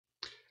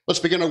Let's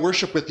begin our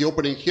worship with the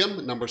opening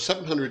hymn, number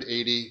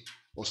 780,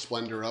 O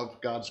Splendor of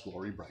God's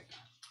Glory Bright.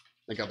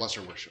 May God bless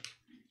our worship.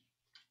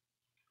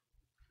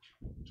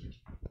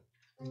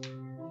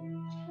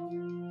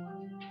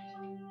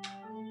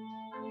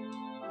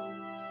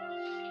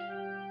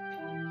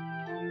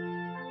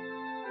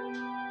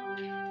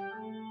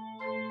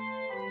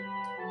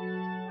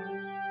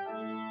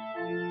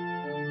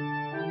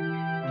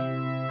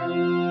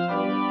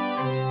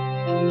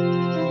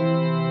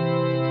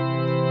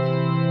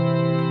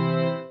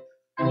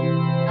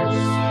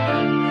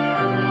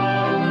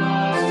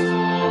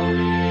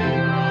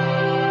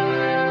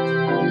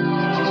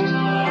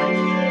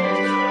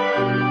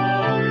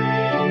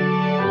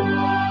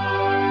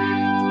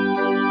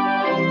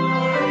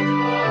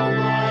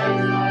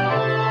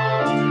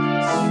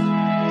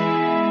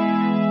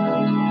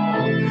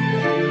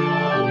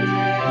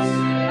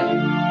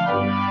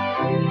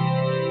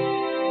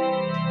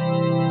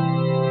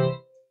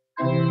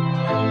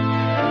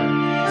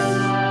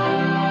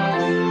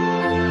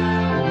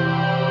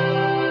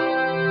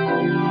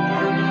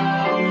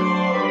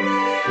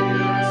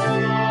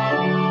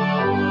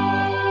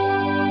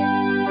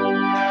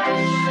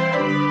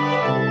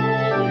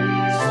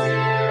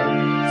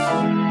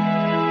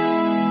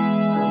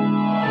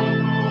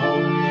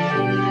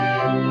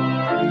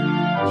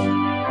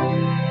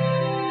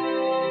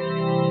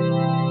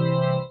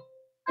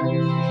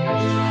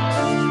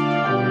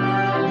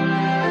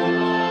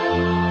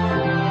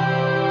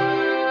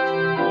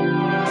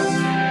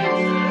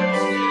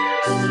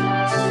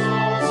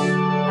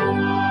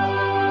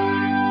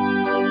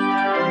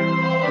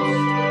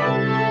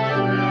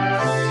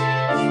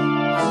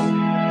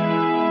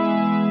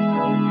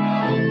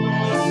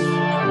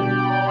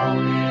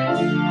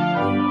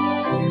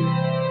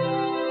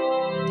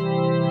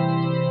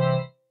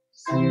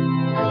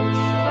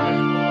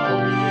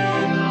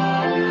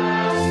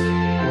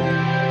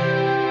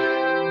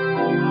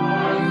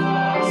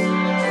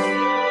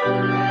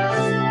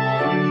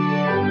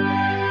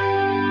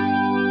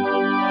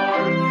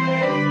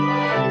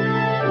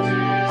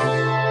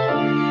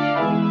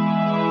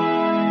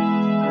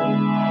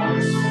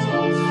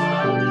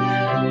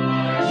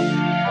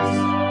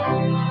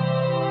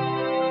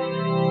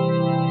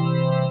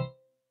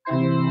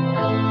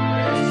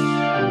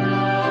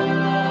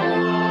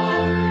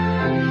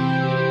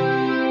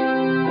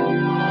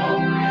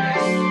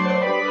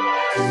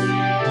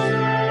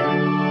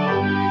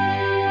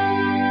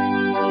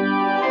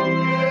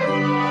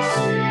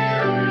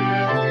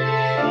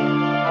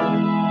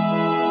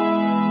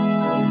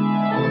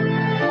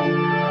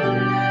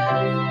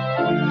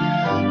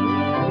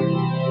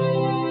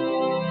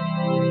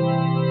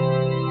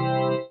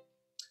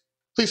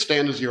 Please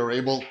stand as you are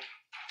able.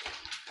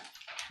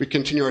 We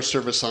continue our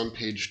service on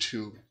page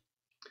 2.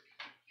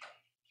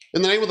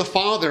 In the name of the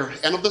Father,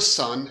 and of the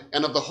Son,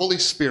 and of the Holy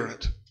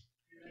Spirit.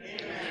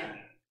 Amen.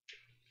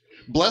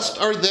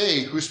 Blessed are they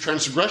whose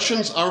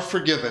transgressions are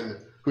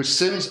forgiven, whose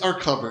sins are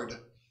covered.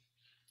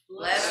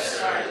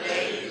 Blessed are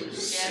they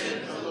whose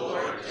sin the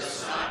Lord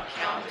does not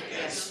count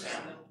against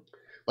them.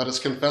 Let us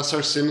confess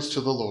our sins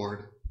to the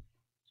Lord.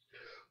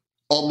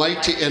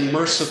 Almighty and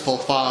merciful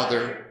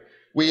Father,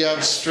 we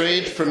have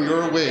strayed from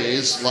your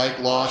ways like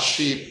lost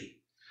sheep.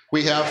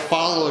 We have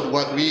followed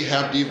what we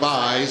have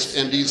devised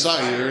and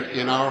desired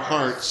in our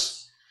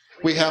hearts.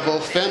 We have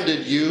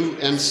offended you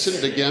and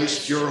sinned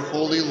against your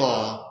holy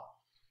law.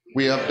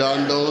 We have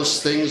done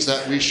those things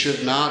that we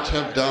should not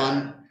have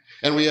done,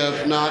 and we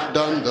have not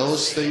done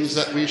those things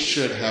that we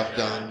should have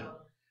done.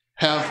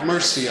 Have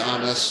mercy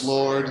on us,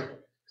 Lord.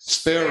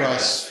 Spare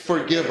us,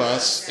 forgive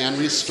us, and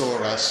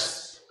restore us,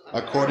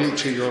 according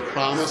to your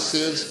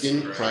promises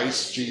in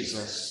Christ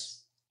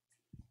Jesus.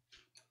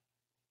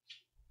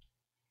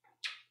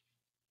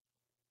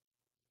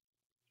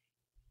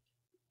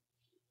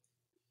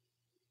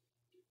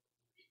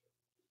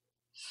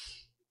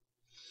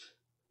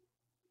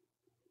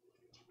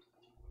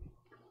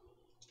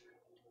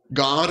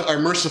 God, our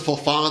merciful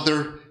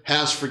Father,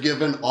 has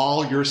forgiven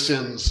all your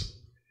sins.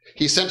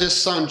 He sent his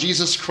Son,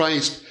 Jesus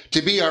Christ,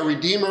 to be our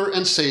Redeemer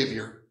and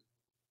Savior.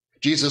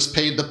 Jesus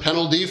paid the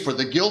penalty for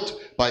the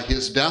guilt by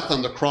his death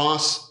on the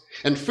cross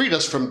and freed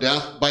us from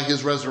death by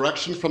his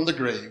resurrection from the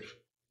grave.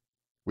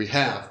 We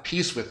have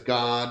peace with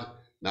God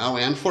now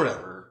and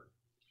forever.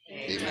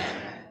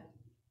 Amen.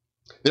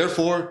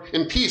 Therefore,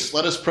 in peace,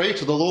 let us pray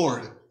to the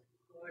Lord.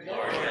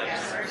 Lord,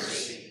 have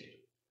mercy.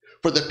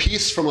 For the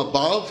peace from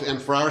above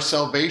and for our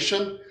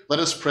salvation, let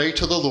us pray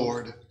to the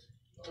Lord.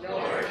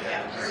 Lord,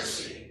 have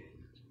mercy.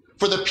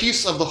 For the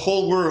peace of the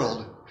whole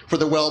world, for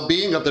the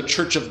well-being of the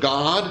Church of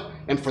God,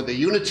 and for the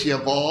unity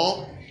of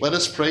all, let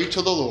us pray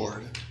to the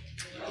Lord.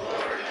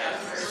 Lord,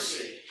 have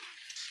mercy.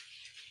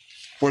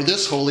 For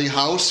this holy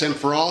house and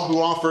for all who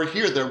offer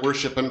here their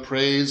worship and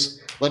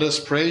praise, let us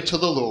pray to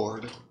the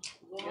Lord.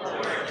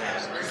 Lord,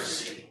 have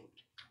mercy.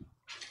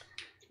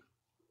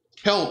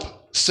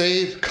 Help,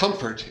 save,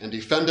 comfort, and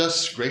defend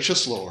us,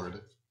 gracious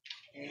Lord.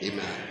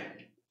 Amen.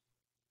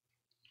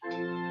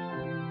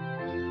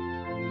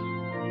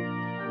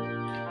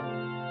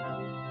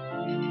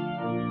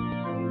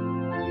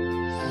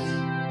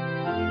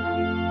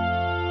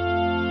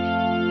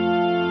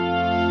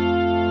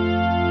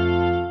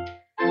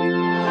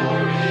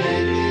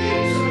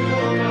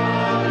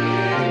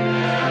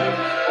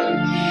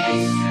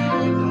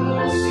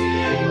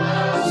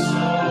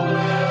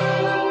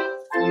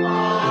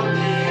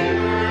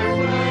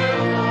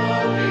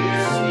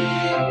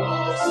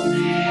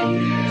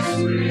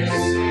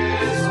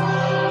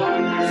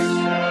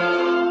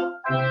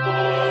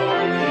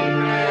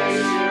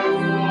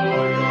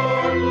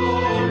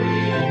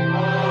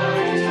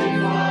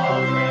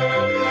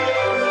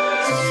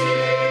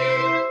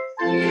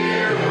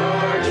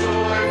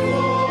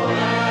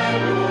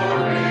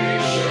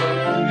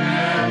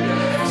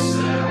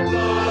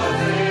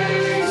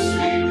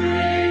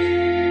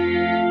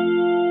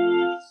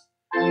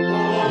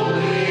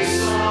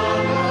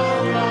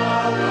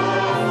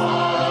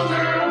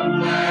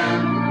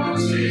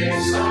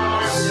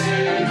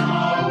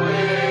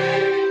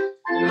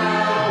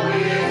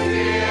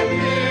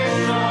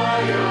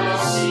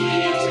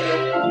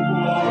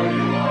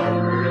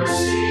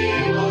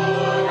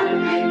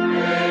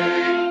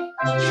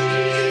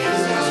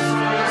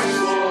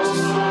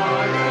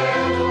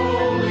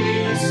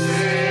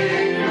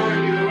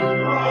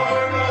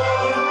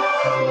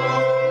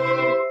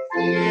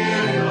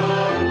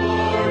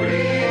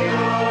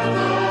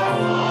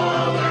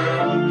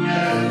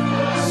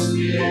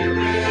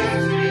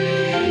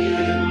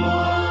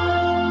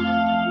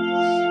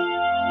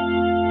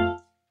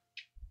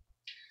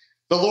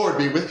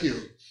 with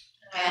you.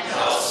 And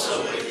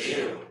also with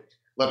you.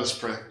 Let us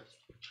pray.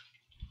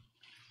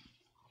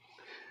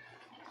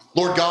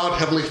 Lord God,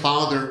 Heavenly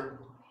Father,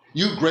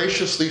 you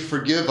graciously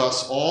forgive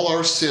us all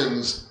our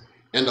sins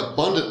and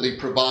abundantly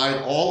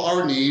provide all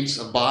our needs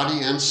of body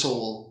and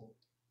soul.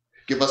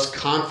 Give us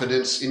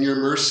confidence in your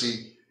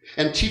mercy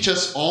and teach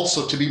us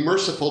also to be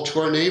merciful to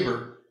our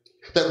neighbor,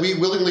 that we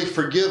willingly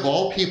forgive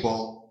all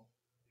people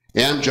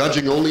and,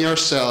 judging only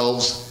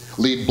ourselves,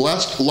 lead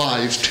blessed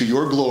lives to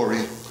your glory.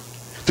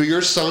 Through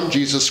your Son,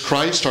 Jesus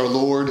Christ, our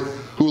Lord,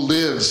 who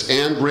lives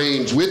and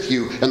reigns with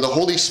you and the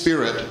Holy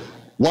Spirit,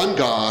 one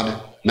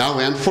God, now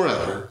and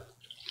forever.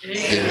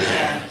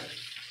 Amen.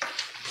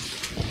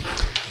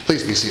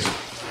 Please be seated.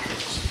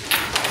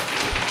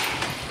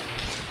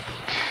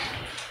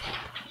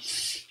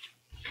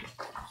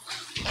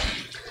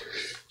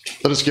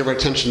 Let us give our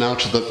attention now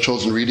to the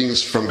chosen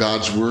readings from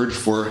God's Word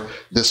for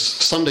this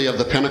Sunday of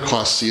the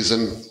Pentecost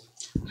season.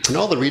 And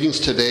all the readings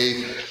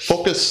today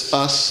focus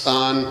us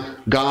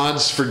on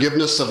God's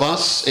forgiveness of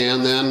us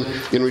and then,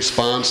 in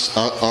response,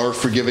 our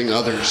forgiving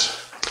others.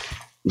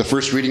 The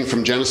first reading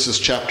from Genesis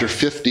chapter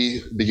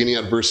 50, beginning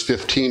at verse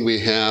 15, we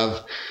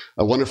have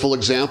a wonderful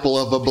example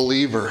of a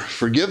believer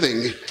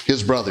forgiving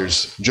his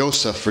brothers,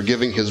 Joseph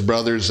forgiving his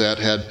brothers that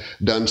had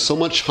done so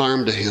much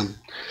harm to him.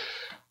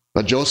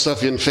 But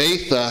Joseph, in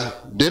faith,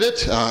 did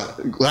it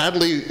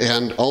gladly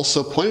and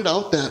also pointed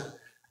out that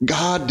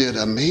God did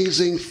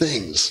amazing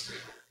things.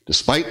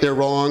 Despite their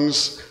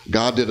wrongs,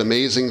 God did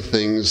amazing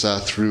things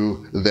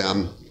through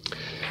them.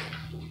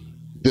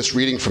 This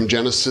reading from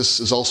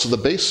Genesis is also the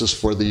basis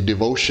for the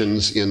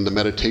devotions in the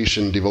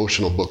meditation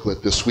devotional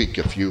booklet this week,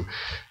 if you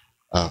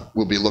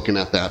will be looking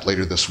at that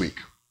later this week.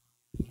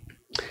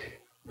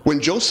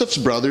 When Joseph's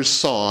brothers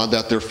saw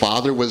that their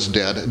father was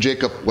dead,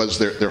 Jacob was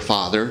their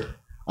father,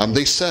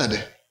 they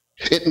said,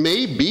 "It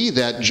may be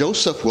that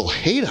Joseph will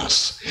hate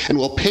us and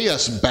will pay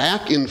us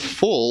back in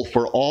full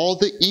for all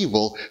the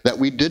evil that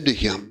we did to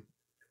him."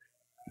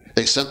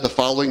 They sent the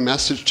following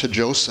message to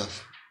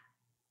Joseph.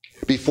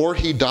 "Before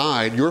he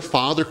died, your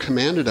father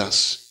commanded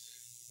us.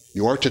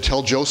 You are to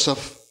tell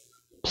Joseph,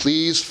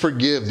 'Please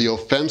forgive the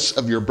offense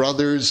of your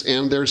brothers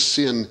and their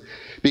sin,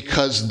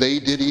 because they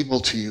did evil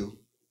to you.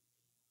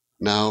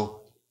 Now,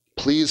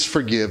 please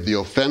forgive the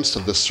offense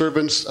of the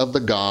servants of the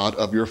God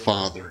of your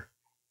father.'"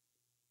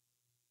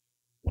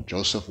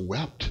 Joseph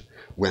wept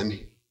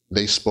when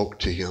they spoke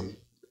to him.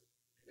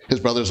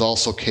 His brothers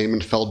also came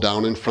and fell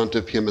down in front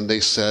of him, and they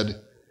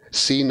said,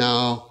 "See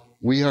now,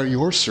 we are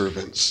your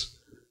servants."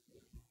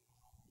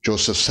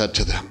 Joseph said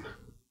to them,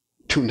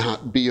 "Do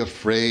not be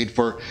afraid,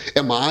 for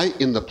am I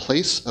in the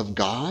place of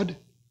God?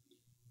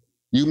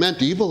 You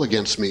meant evil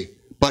against me,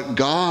 but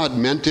God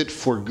meant it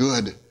for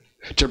good,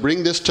 to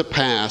bring this to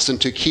pass and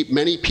to keep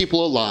many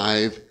people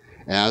alive,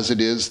 as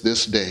it is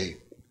this day.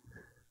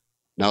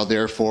 Now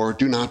therefore,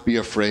 do not be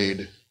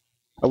afraid.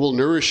 I will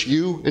nourish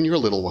you and your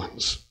little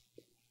ones."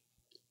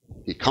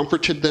 He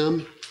comforted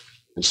them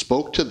and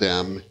spoke to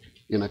them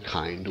in a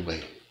kind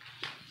way.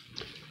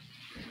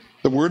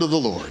 The word of the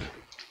Lord.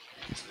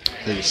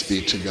 Thanks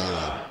be to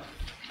God.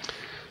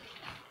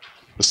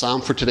 The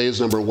psalm for today is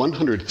number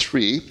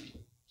 103.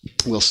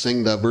 We'll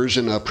sing the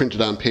version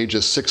printed on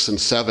pages 6 and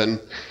 7.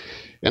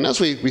 And as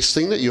we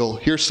sing that, you'll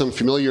hear some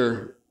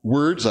familiar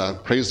words,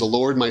 praise the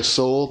Lord, my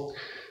soul,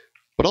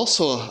 but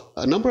also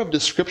a number of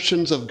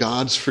descriptions of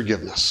God's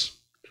forgiveness.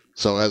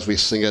 So as we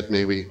sing it,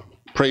 may we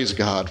praise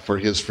God for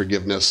his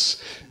forgiveness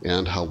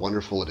and how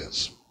wonderful it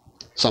is.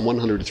 Psalm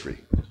 103.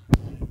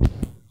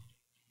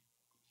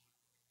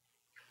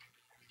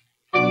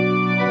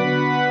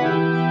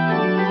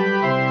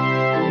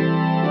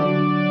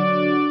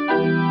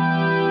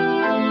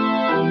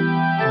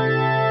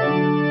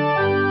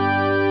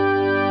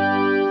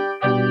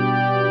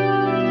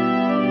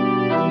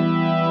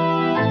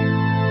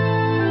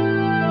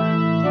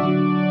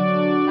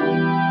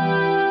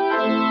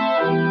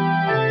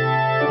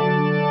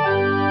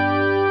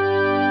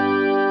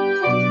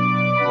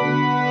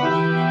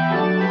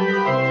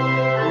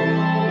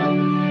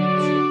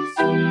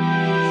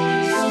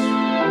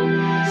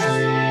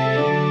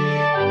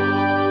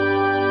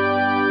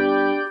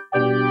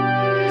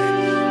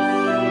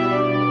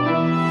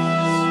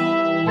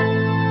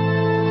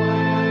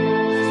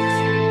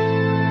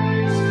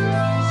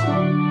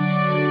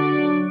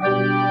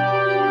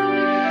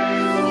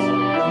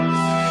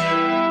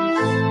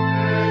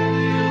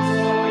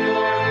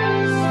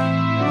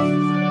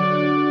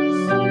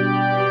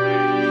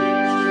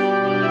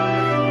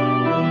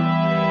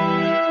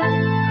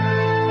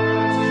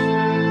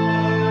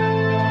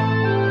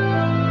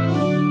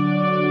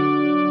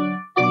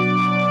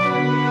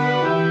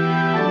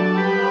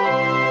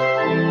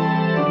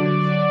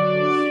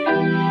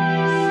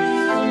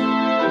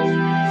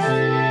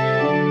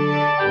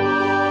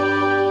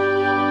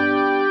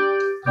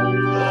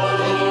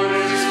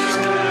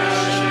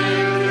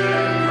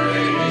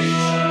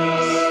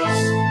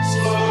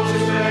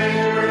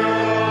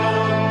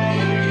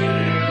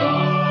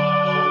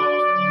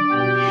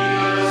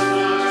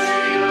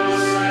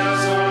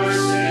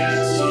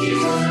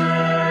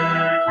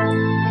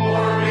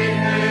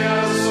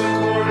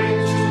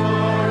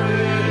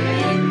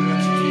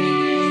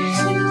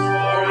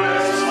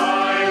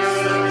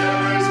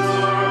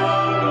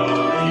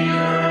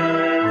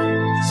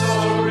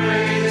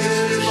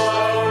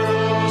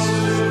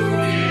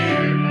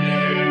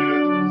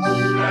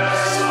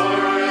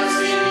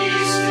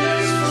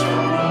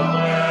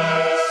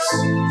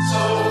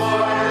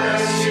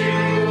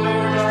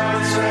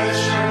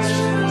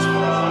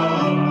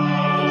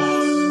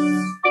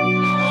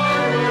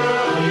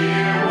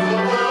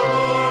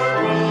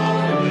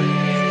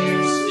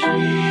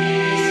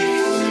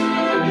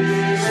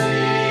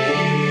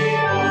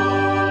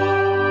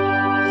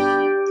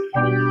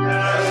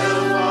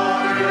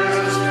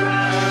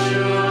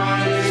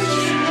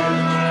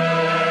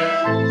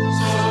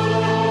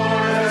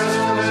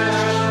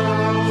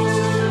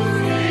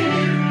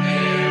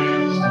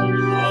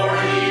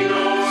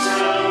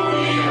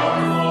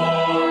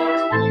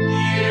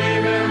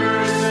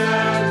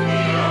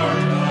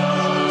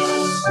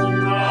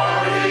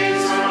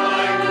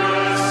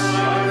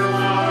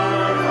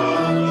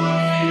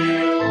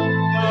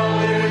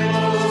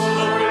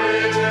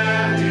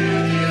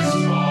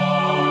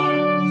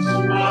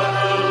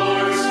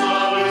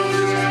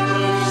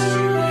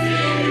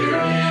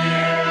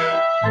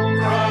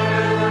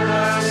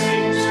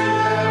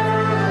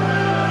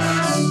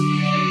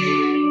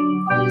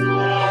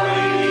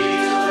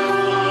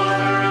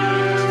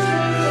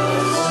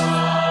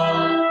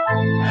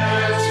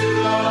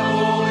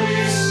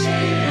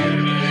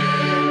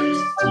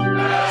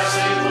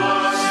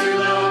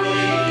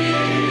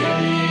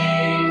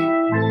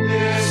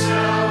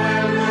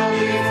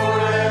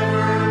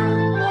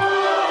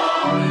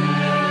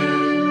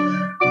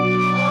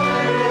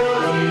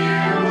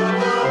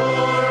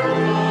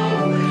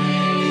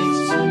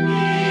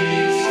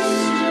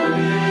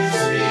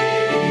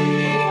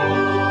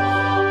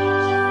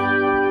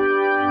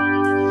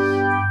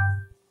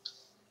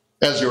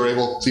 As you're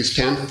able, please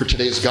stand for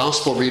today's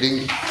gospel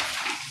reading.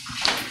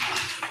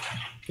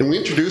 And we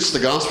introduce the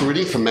gospel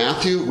reading from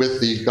Matthew with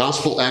the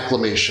gospel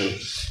acclamation.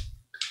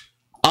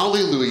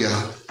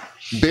 Alleluia.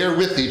 Bear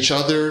with each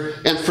other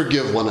and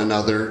forgive one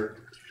another.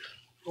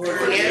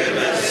 Forgive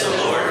us, the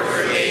Lord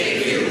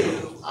forgave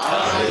you.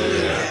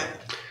 Alleluia.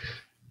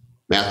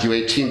 Matthew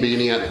 18,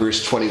 beginning at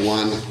verse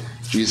 21,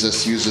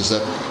 Jesus uses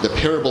the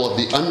parable of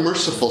the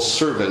unmerciful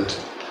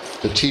servant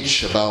to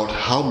teach about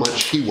how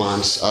much he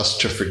wants us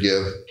to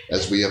forgive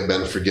as we have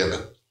been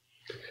forgiven.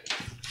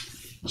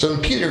 So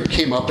when Peter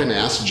came up and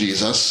asked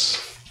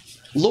Jesus,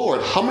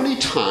 Lord, how many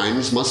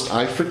times must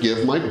I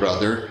forgive my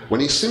brother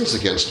when he sins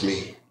against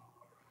me?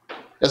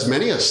 As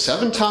many as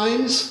 7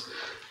 times?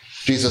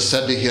 Jesus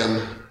said to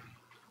him,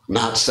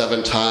 not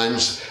 7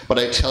 times, but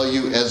I tell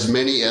you as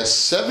many as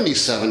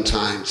 77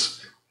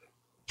 times.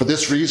 For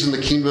this reason,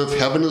 the kingdom of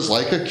heaven is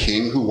like a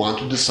king who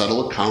wanted to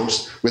settle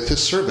accounts with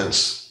his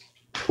servants.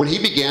 When he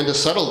began to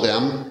settle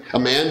them, a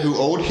man who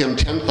owed him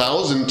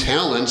 10,000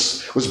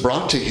 talents was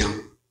brought to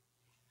him.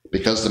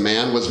 Because the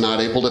man was not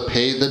able to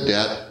pay the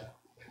debt,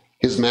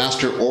 his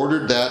master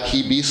ordered that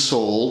he be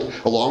sold,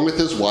 along with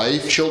his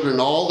wife, children,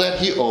 all that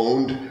he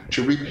owned,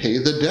 to repay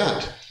the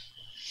debt.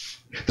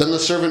 Then the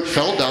servant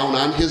fell down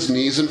on his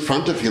knees in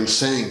front of him,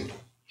 saying,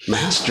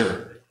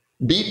 Master,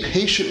 be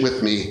patient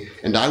with me,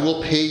 and I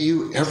will pay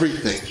you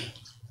everything.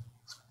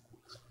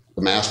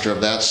 The master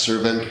of that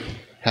servant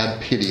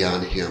had pity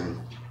on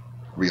him,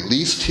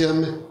 released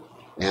him,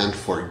 and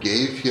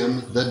forgave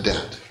him the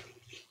debt.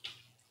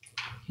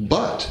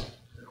 But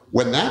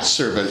when that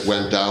servant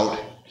went out,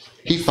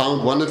 he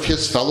found one of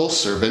his fellow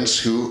servants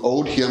who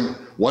owed him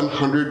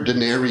 100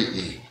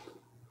 denarii.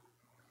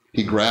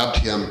 He grabbed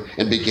him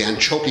and began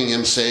choking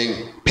him,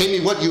 saying, Pay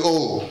me what you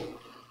owe.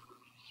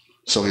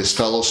 So his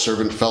fellow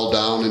servant fell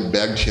down and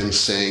begged him,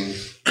 saying,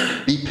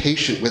 Be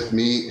patient with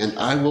me, and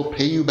I will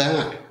pay you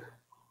back.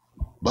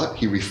 But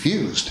he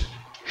refused.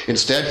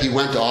 Instead, he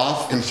went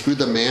off and threw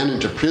the man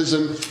into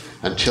prison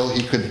until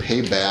he could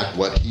pay back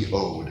what he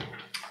owed.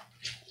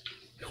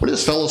 When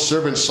his fellow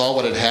servants saw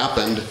what had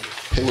happened,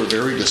 they were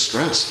very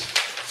distressed.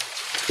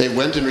 They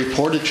went and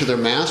reported to their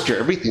master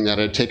everything that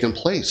had taken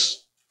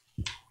place.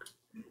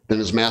 Then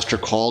his master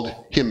called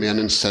him in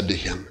and said to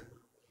him,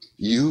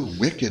 You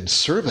wicked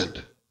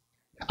servant,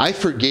 I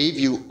forgave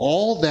you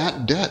all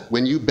that debt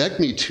when you begged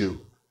me to.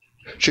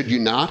 Should you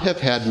not have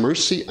had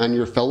mercy on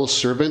your fellow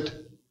servant,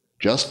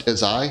 just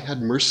as I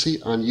had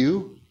mercy on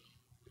you?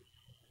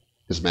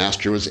 His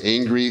master was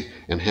angry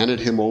and handed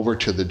him over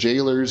to the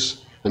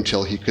jailers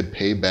until he could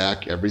pay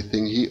back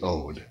everything he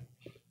owed.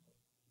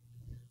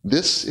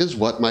 This is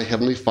what my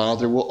heavenly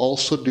Father will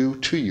also do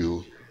to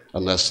you,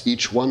 unless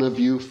each one of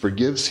you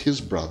forgives his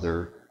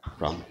brother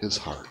from his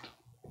heart.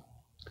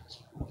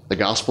 The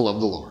Gospel of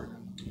the Lord.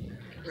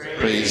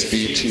 Praise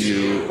be to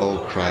you, O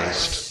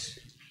Christ.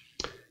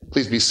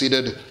 Please be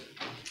seated.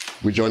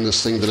 We join to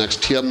sing the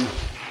next hymn.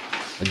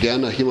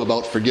 Again, a hymn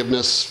about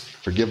forgiveness.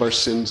 Forgive our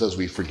sins as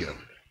we forgive.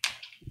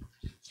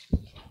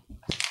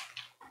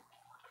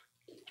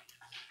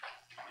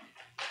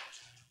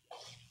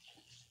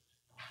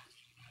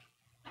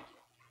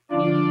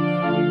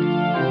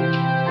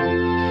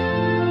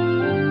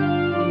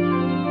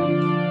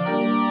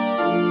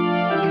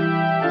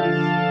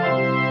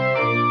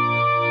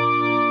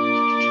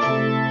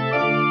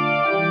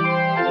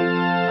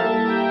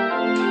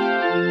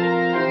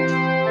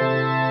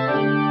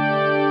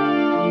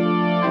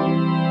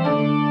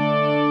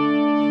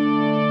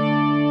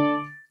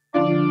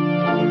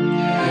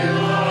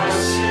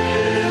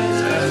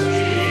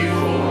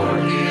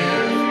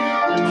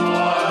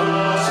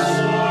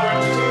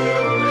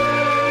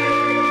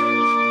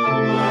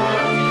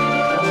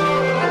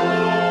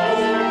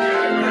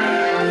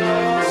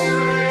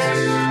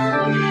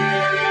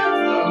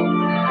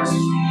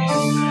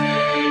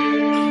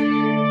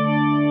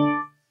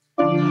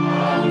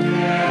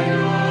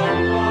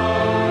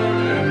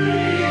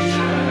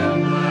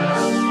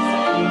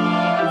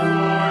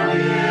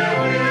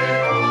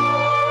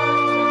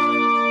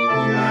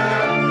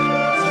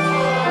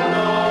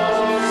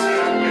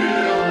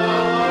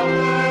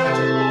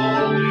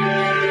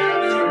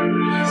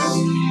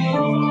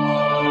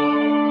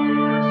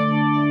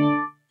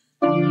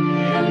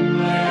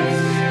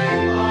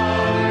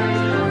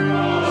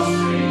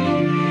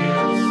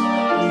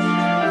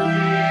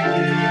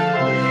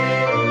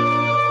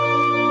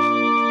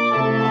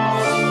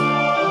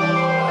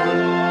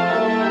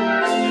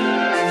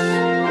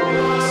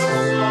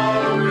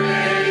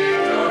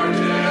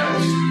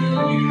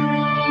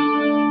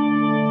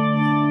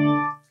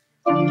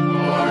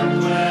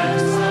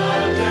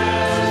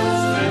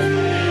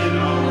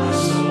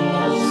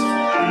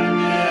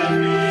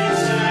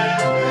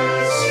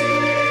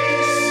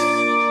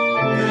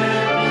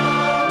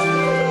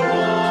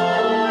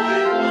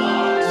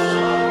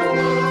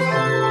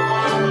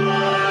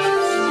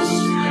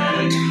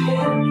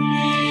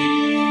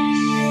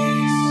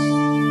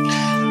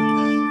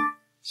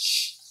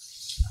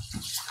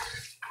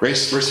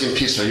 Grace, mercy, and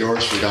peace are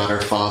yours from God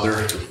our Father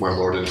and from our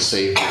Lord and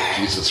Savior,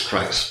 Jesus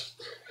Christ.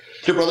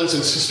 Dear brothers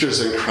and sisters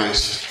in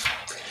Christ,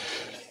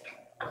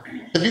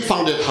 have you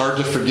found it hard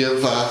to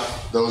forgive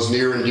those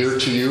near and dear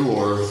to you,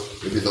 or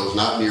maybe those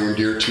not near and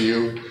dear to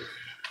you?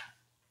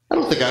 I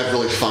don't think I've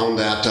really found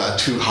that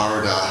too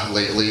hard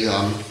lately.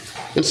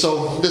 And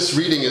so this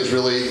reading is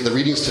really, the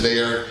readings today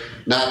are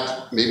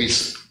not maybe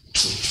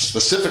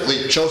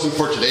specifically chosen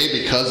for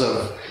today because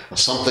of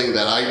something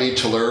that I need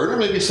to learn, or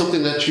maybe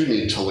something that you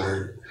need to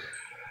learn,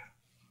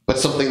 but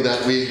something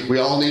that we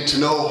all need to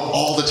know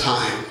all the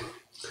time.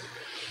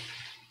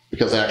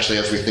 Because actually,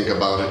 as we think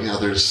about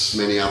it, there's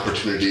many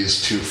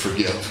opportunities to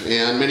forgive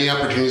and many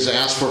opportunities to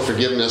ask for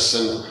forgiveness.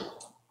 And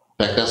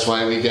in fact, that's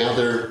why we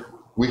gather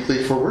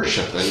weekly for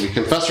worship and we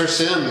confess our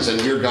sins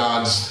and hear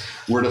God's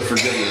word of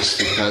forgiveness,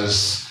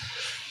 because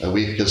a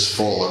week is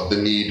full of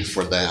the need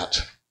for that.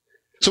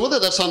 So whether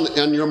that's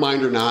on your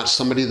mind or not,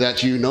 somebody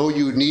that you know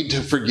you need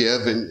to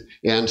forgive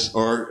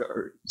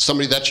or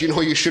somebody that you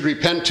know you should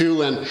repent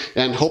to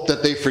and hope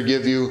that they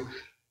forgive you,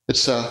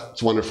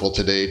 it's wonderful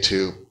today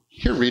to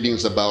hear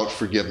readings about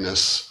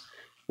forgiveness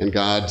and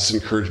God's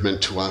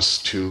encouragement to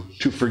us to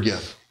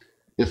forgive.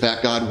 In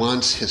fact, God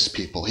wants his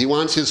people. He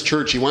wants his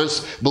church. He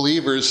wants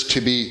believers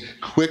to be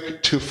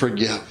quick to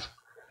forgive.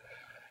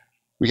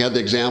 We had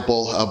the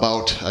example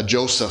about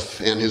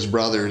Joseph and his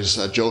brothers.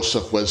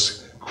 Joseph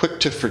was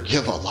quick to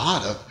forgive a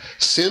lot of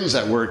sins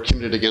that were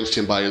committed against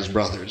him by his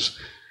brothers.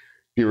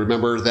 If you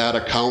remember that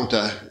account,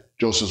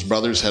 Joseph's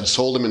brothers had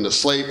sold him into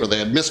slavery, or they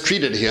had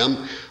mistreated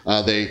him.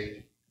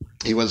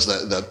 He was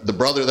the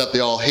brother that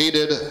they all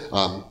hated.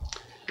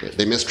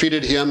 They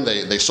mistreated him.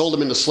 They sold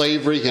him into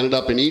slavery. He ended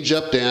up in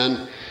Egypt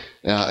and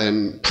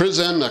in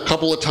prison a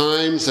couple of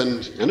times,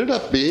 and ended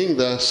up being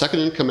the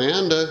second in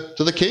command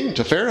to the king,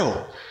 to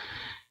Pharaoh.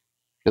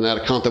 And that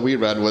account that we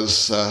read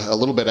was a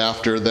little bit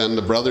after then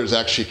the brothers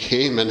actually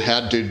came and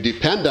had to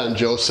depend on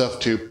Joseph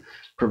to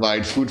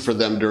provide food for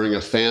them during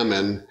a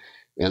famine.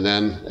 And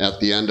then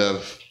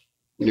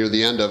near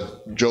the end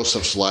of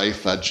Joseph's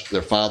life,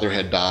 their father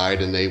had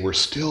died, and they were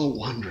still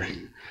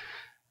wondering,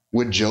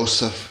 would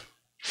Joseph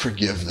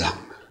forgive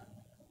them?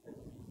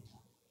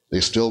 They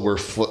still were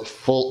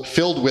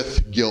filled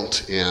with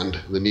guilt and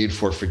the need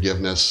for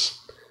forgiveness.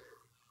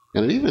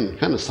 And it even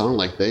kind of sounded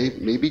like they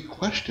maybe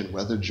questioned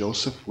whether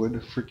Joseph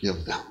would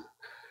forgive them.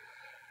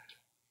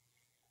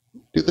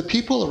 Do the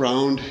people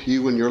around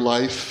you in your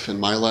life and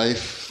my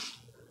life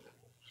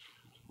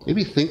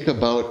maybe think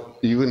about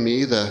you and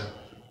me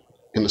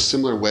in a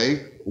similar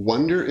way?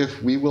 Wonder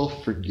if we will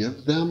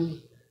forgive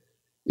them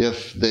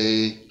if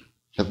they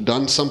have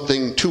done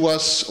something to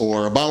us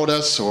or about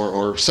us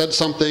or said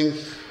something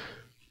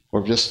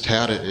or just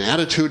had an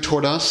attitude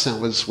toward us that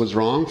was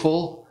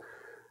wrongful?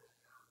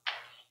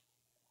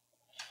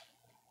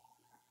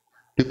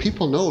 Do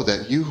people know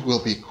that you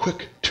will be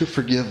quick to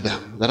forgive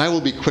them, that I will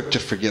be quick to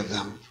forgive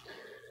them?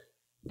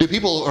 Do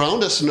people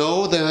around us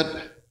know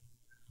that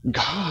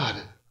God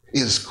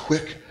is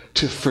quick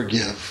to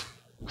forgive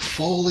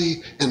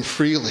fully and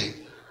freely?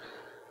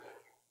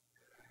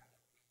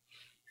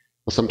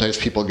 Well, sometimes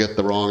people get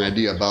the wrong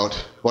idea about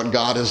what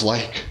God is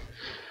like.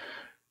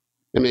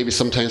 And maybe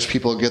sometimes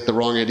people get the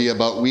wrong idea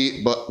about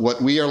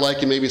what we are like,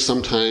 and maybe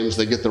sometimes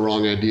they get the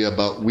wrong idea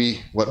about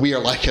what we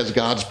are like as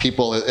God's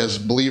people, as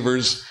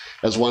believers,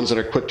 as ones that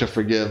are quick to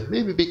forgive,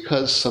 maybe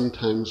because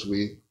sometimes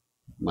we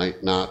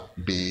might not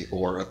be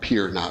or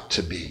appear not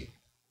to be.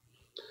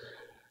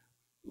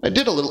 I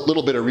did a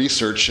little bit of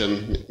research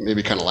and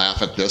maybe kind of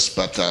laugh at this,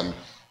 but I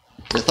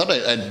thought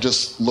I'd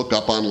just look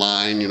up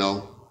online,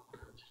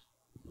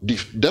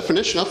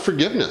 definition of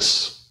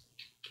forgiveness.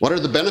 What are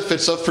the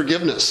benefits of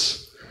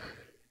forgiveness?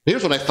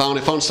 Here's what I found.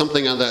 I found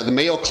something on the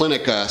Mayo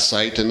Clinic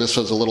site, and this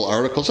was a little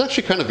article. It's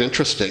actually kind of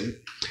interesting.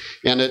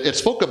 And it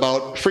spoke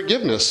about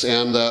forgiveness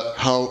and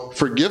how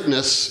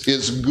forgiveness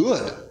is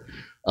good.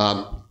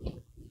 Of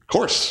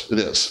course it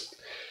is.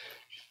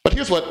 But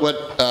here's what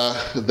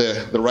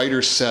the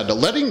writer said.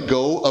 Letting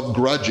go of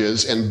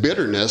grudges and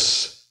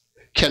bitterness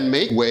can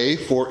make way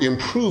for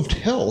improved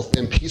health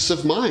and peace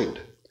of mind.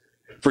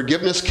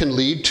 Forgiveness can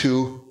lead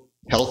to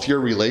healthier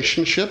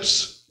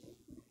relationships,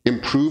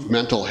 improved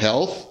mental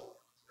health,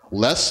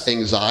 less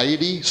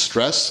anxiety,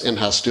 stress, and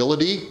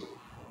hostility,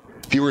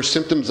 fewer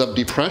symptoms of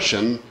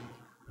depression,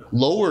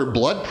 lower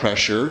blood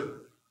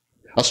pressure,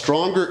 a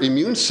stronger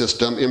immune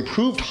system,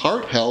 improved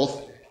heart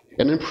health,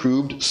 and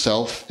improved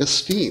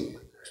self-esteem.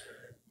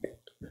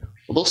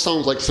 Well, those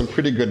sound like some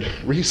pretty good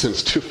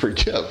reasons to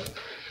forgive,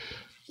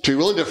 to be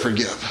willing to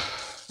forgive.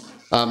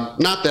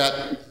 Not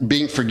that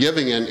being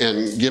forgiving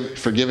and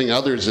forgiving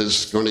others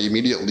is going to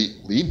immediately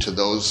lead to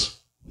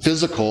those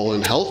physical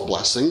and health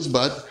blessings,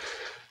 but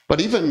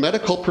even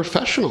medical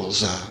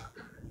professionals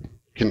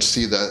can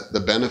see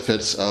the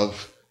benefits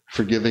of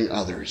forgiving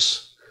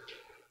others.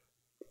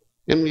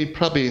 And we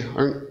probably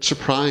aren't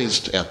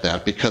surprised at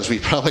that, because we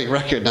probably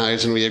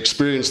recognize and we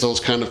experience those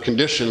kind of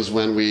conditions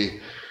when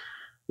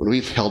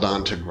we've held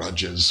on to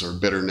grudges or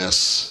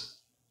bitterness,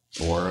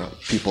 or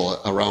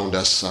people around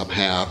us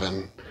have,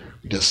 and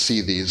we just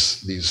see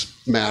these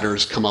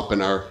matters come up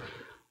in our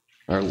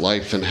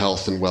life and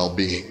health and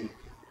well-being.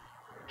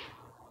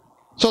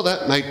 So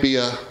that might be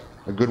a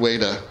good way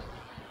to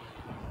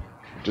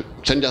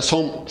send us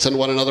home, send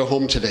one another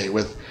home today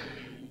with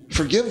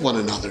forgive one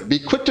another. Be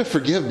quick to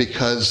forgive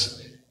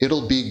because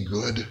it'll be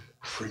good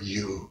for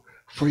you,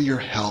 for your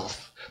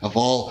health, of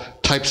all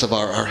types of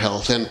our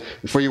health, and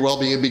for your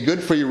well-being. It'll be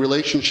good for your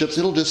relationships.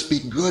 It'll just be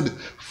good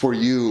for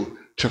you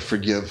to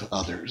forgive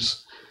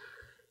others.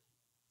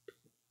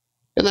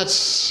 And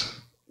that's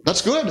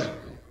good.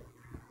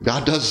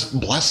 God does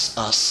bless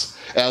us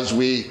as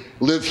we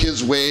live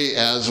his way,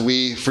 as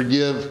we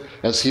forgive,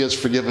 as he has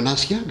forgiven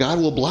us. Yeah, God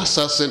will bless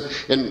us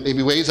in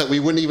maybe ways that we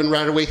wouldn't even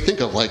right away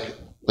think of, like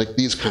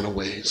these kind of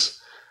ways.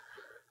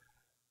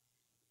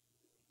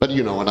 But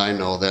you know, and I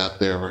know that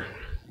there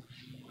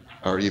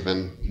are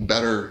even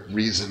better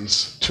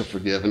reasons to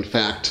forgive. In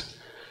fact,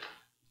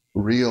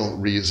 real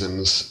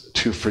reasons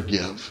to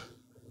forgive.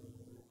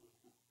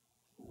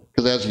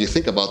 Because as you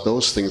think about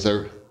those things,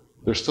 they're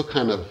still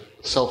kind of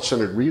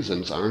self-centered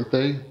reasons, aren't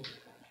they?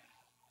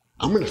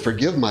 I'm going to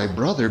forgive my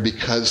brother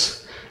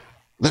because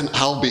then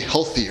I'll be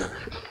healthier.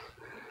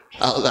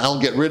 I'll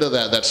get rid of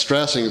that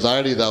stress,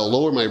 anxiety. That'll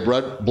lower my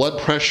blood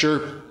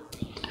pressure.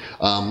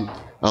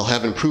 I'll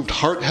have improved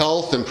heart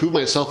health, improve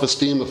my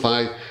self-esteem if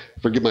I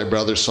forgive my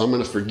brother. So I'm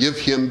going to forgive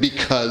him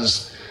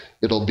because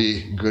it'll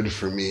be good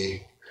for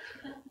me.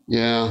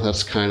 Yeah,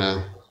 that's kind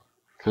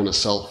of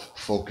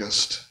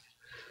self-focused.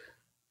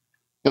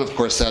 And of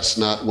course, that's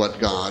not what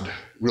God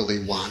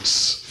really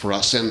wants for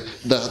us. And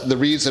the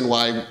reason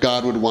why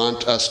God would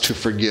want us to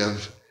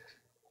forgive,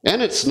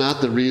 and it's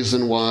not the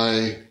reason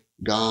why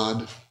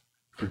God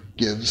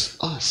forgives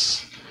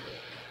us.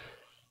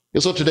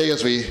 And so today,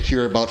 as we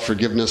hear about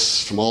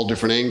forgiveness from all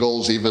different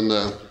angles, even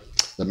the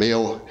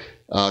Mayo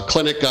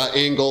Clinic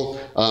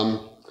angle,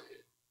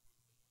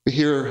 we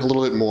hear a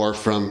little bit more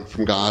from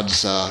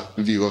God's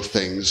view of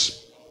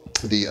things.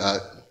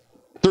 The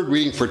third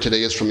reading for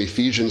today is from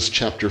Ephesians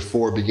chapter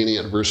 4, beginning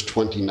at verse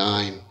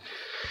 29.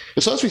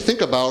 And so as we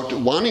think about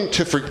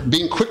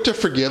being quick to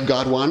forgive,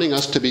 God wanting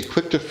us to be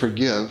quick to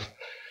forgive,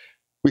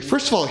 we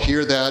first of all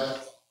hear that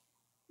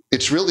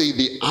it's really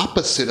the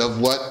opposite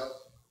of what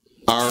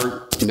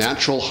our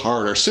natural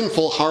heart, our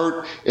sinful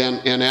heart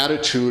and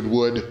attitude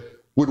would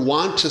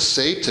want to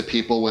say to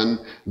people when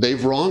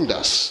they've wronged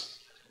us.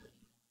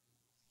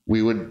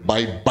 We would,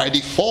 by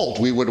default,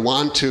 we would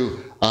want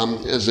to,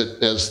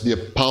 as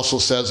the apostle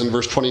says in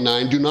verse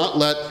 29, do not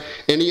let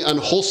any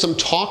unwholesome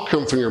talk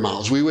come from your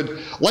mouths. We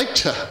would like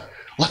to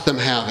let them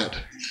have it.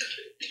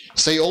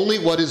 Say only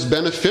what is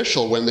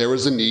beneficial when there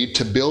is a need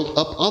to build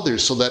up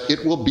others so that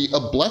it will be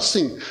a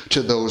blessing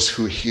to those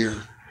who hear.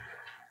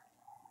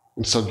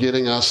 And so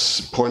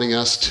pointing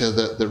us to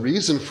the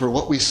reason for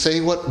what we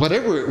say,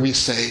 whatever we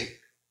say,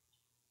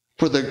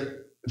 for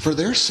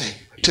their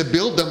sake, to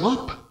build them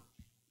up.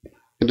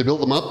 And to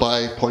build them up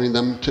by pointing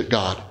them to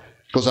God.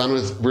 Goes on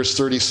with verse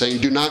 30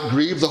 saying, do not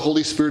grieve the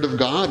Holy Spirit of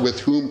God with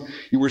whom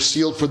you were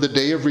sealed for the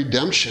day of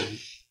redemption.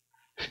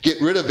 Get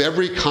rid of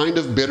every kind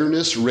of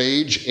bitterness,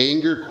 rage,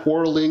 anger,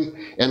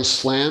 quarreling, and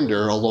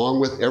slander,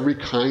 along with every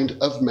kind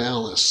of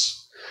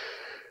malice.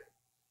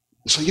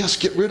 So yes,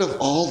 get rid of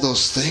all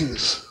those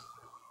things.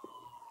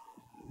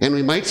 And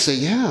we might say,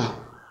 yeah,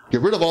 get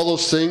rid of all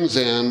those things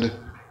and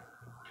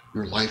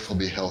your life will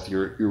be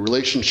healthier. Your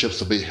relationships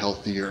will be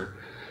healthier.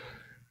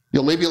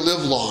 You'll maybe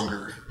live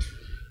longer.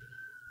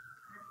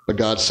 But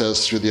God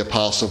says through the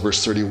apostle,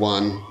 verse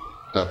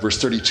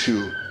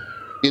 32,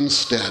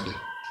 instead,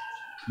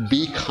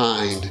 be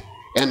kind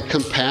and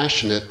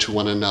compassionate to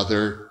one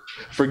another,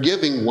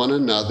 forgiving one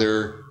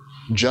another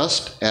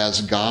just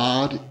as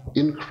God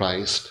in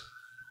Christ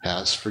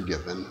has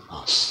forgiven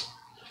us.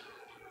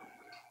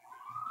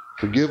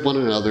 Forgive one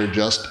another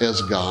just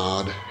as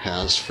God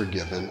has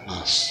forgiven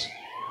us.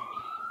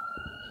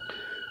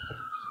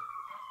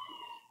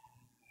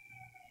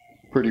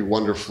 Pretty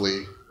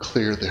wonderfully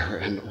clear there,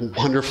 and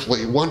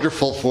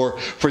wonderful for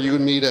you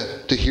and me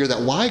to hear that.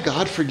 Why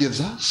God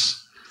forgives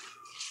us?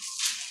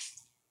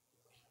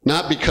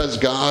 Not because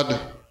God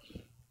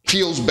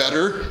feels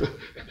better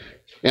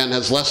and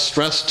has less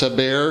stress to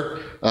bear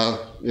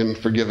in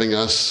forgiving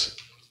us,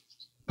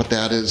 but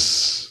that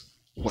is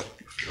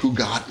who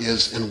God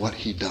is and what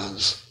he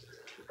does.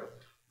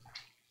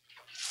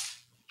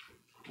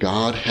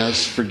 God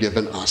has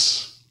forgiven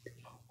us.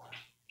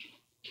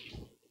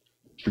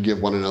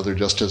 Forgive one another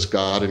just as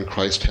God in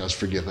Christ has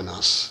forgiven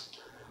us.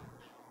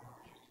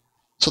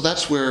 So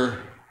that's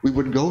where we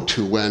would go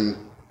to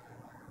when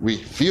we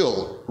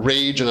feel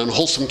rage and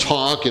unwholesome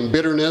talk and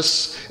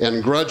bitterness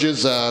and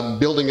grudges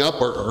building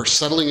up or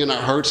settling in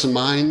our hearts and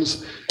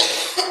minds.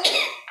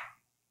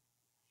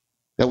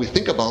 That we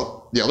think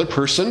about the other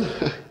person,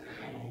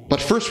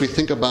 but first we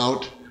think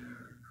about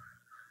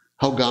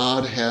how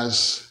God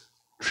has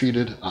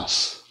treated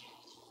us,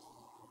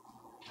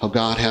 how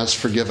God has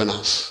forgiven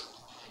us.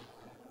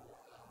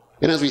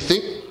 And as we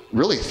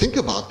think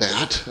about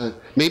that,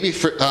 maybe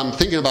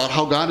thinking about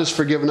how God has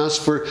forgiven us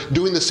for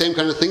doing the same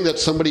kind of thing that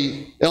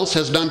somebody else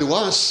has done to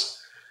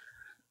us,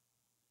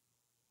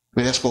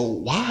 we ask,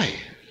 well, why?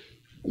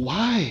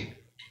 Why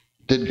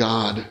did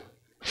God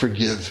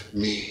forgive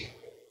me?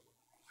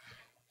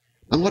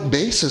 On what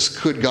basis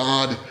could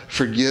God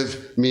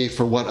forgive me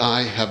for what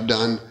I have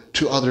done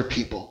to other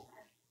people?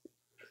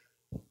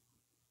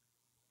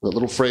 The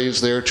little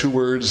phrase there, 2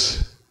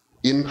 words,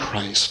 in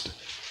Christ,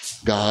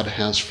 God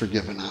has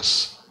forgiven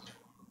us.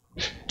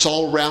 It's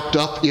all wrapped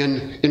up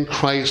in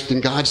Christ,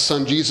 in God's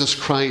Son, Jesus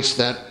Christ,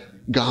 that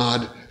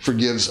God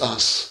forgives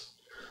us.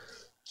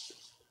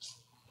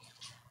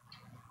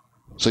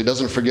 So he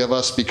doesn't forgive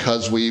us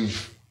because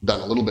we've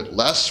done a little bit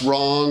less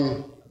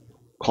wrong,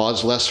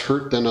 caused less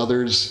hurt than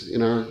others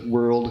in our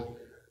world.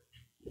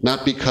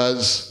 Not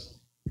because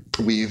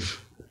we've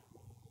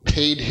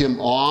paid him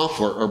off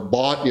or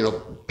bought,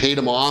 paid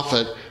him off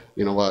at,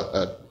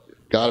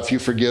 God, if you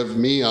forgive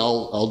me,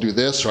 I'll do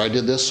this, or I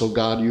did this, so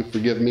God, you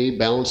forgive me,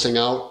 balancing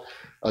out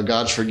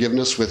God's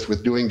forgiveness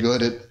with doing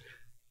good.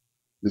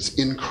 It's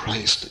in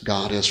Christ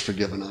God has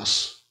forgiven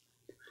us.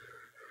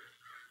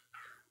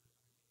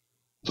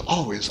 So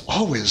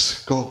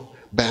always go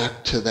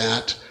back to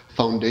that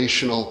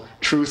foundational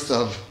truth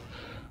of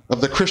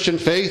the Christian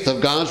faith,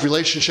 of God's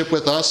relationship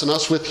with us and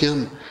us with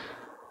him.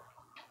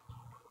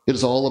 It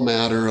is all a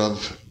matter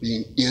of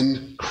being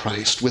in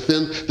Christ,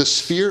 within the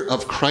sphere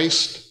of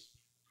Christ's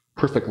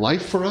perfect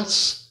life for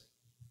us,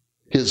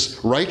 his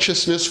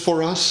righteousness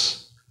for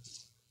us,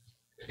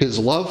 his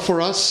love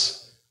for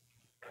us,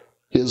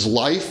 his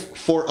life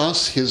for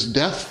us, his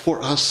death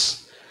for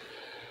us,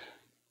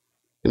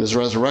 and his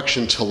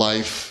resurrection to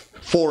life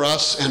for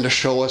us, and to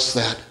show us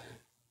that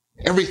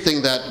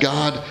everything that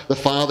God the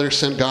Father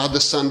sent God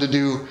the Son to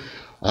do,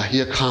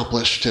 he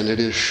accomplished, and it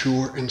is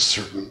sure and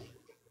certain.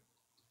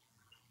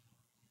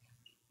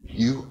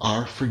 You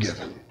are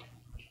forgiven.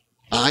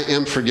 I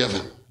am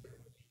forgiven.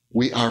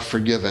 We are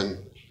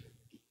forgiven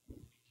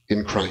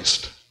in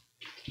Christ.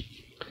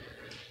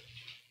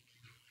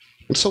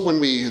 And so when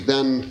we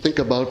then think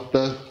about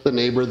the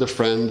neighbor, the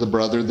friend, the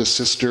brother, the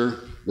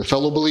sister, the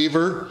fellow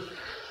believer,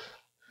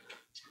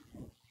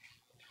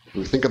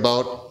 we think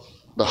about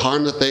the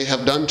harm that they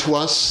have done to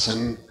us,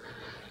 and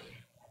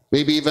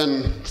maybe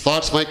even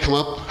thoughts might come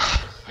up,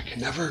 I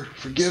can never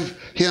forgive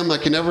him, I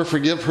can never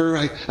forgive her,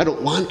 I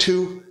don't want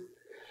to.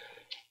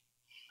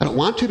 I don't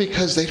want to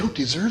because they don't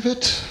deserve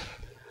it.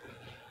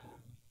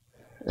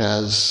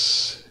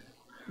 As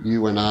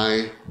you and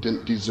I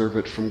didn't deserve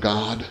it from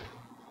God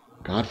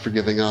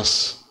forgiving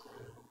us.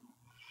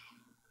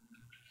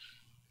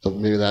 So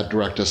maybe that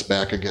direct us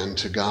back again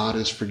to God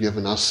has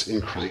forgiven us in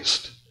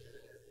Christ.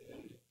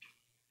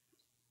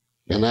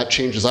 And that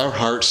changes our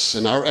hearts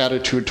and our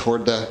attitude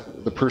toward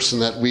the person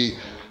that we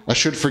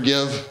should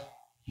forgive,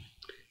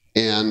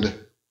 and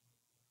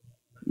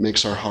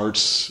makes our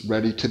hearts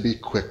ready to be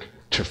quick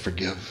to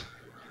forgive.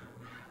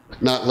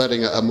 Not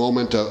letting a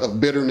moment of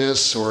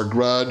bitterness or a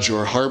grudge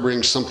or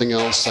harboring something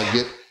else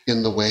get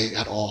in the way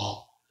at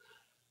all.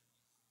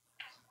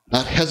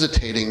 Not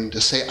hesitating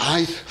to say,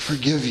 I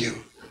forgive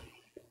you.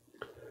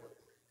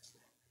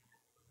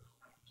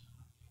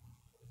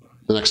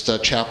 The next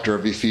chapter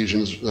of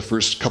Ephesians, the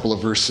first couple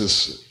of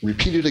verses,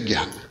 repeated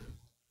again.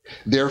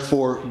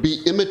 Therefore,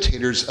 be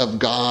imitators of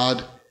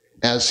God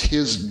as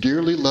his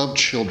dearly loved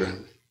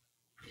children,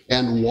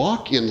 and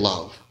walk in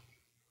love,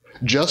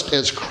 just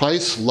as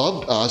Christ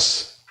loved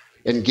us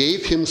and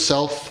gave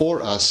himself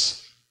for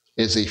us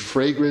as a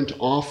fragrant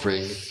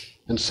offering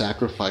and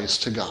sacrifice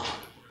to God.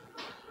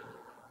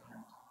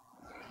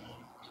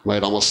 You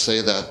might almost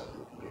say that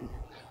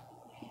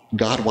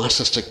God wants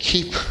us to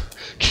keep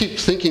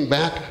thinking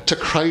back to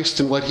Christ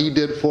and what he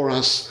did for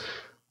us,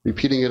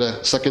 repeating it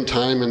a second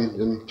time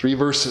in 3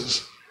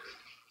 verses.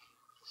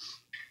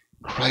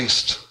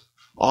 Christ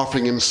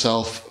offering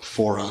himself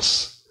for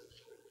us.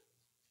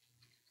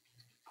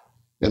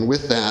 And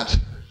with that,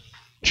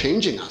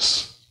 changing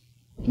us,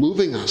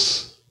 moving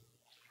us,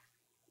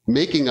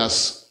 making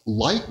us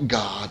like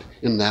God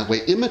in that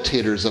way,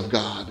 imitators of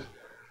God.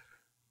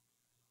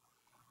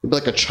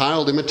 Like a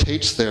child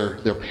imitates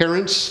their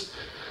parents.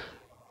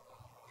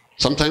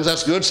 Sometimes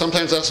that's good,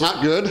 sometimes that's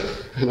not good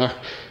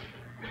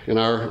in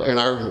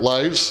our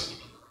lives.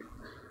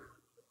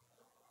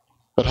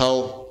 But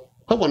how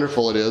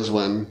wonderful it is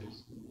when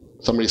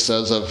somebody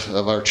says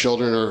of our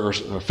children or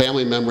a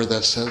family member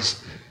that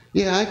says,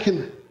 yeah, I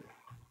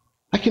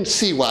can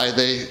see why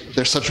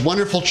they're such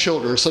wonderful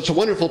children, such a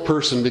wonderful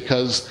person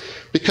because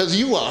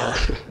you are.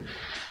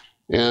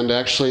 And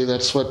actually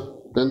that's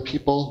what then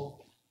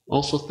people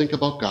also think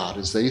about God,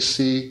 as they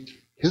see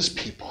his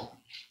people,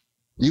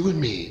 you and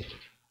me,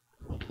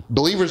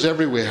 believers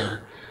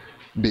everywhere,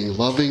 being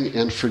loving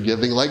and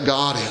forgiving like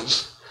God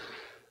is.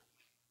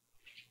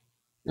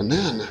 And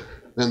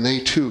then they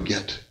too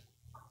get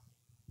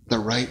the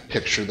right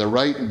picture, the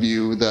right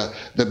view,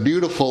 the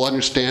beautiful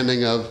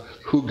understanding of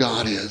who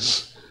God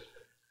is.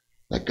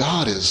 That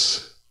God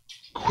is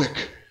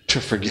quick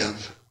to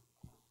forgive,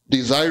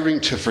 desiring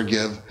to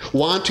forgive,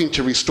 wanting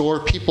to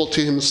restore people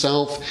to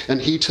himself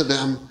and he to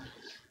them,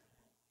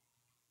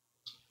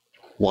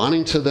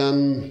 wanting to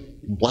then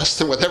bless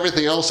them with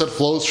everything else that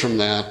flows from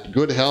that,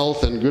 good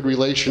health and good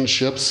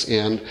relationships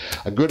and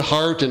a good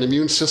heart and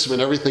immune system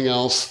and everything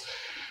else.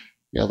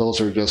 Yeah, those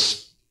are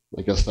just,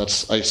 I guess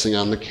that's icing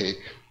on the cake.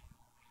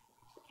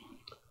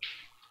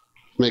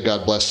 May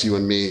God bless you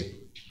and me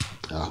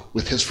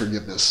with his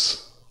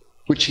forgiveness,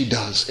 which he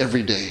does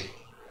every day.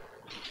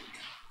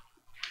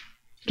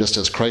 Just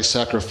as Christ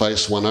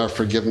sacrificed won our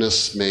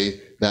forgiveness,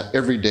 may that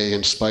every day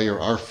inspire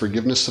our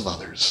forgiveness of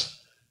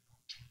others.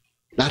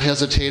 Not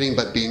hesitating,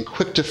 but being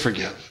quick to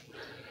forgive.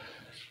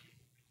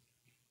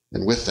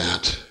 And with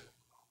that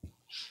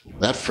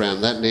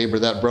friend, that neighbor,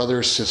 that brother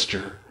or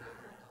sister,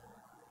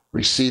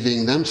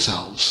 receiving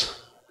themselves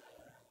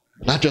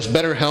not just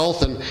better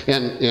health and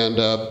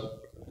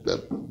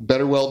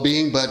better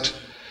well-being, but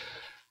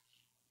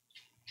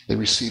they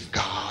receive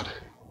God.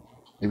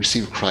 They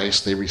receive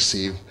Christ. They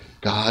receive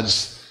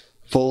God's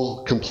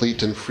full,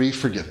 complete, and free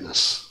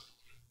forgiveness.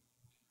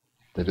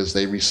 That is,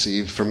 they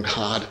receive from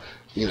God,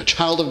 being a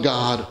child of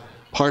God,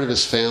 part of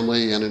his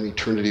family, and an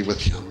eternity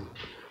with him.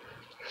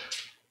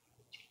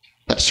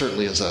 That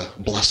certainly is a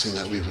blessing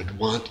that we would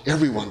want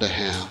everyone to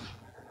have.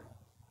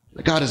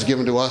 That God has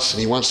given to us,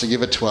 and he wants to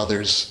give it to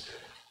others.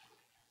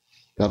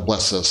 God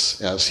bless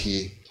us as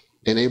he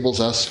enables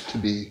us to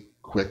be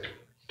quick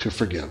to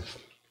forgive.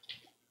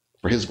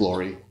 For his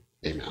glory,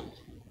 amen.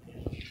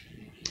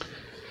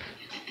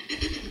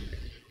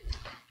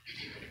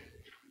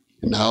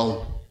 And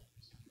now,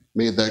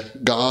 may the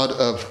God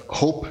of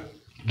hope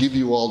give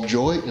you all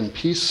joy and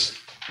peace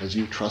as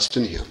you trust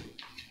in him.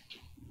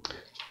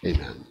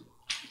 Amen.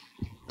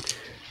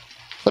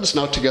 Let us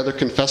now together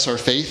confess our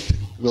faith.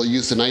 We'll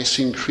use the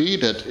Nicene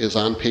Creed. It is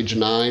on page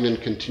 9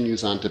 and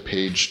continues on to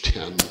page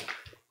 10.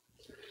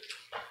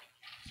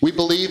 We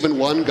believe in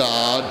one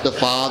God, the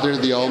Father,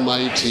 the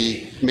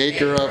Almighty,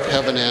 maker of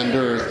heaven and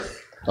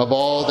earth, of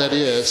all that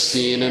is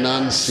seen and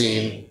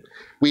unseen.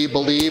 We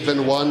believe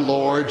in one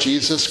Lord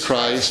Jesus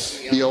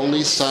Christ, the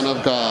only Son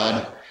of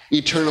God,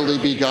 eternally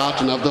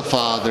begotten of the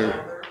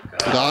Father,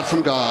 God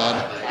from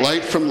God,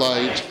 light from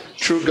light,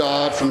 true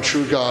God from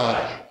true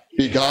God,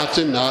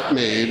 begotten, not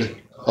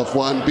made, of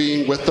one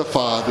being with the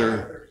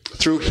Father.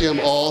 Through him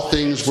all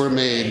things were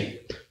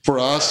made. For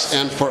us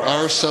and for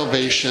our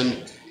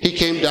salvation, he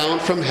came down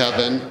from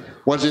heaven,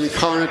 was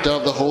incarnate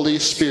of the Holy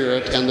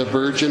Spirit and the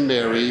Virgin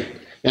Mary,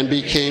 and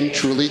became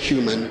truly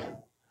human.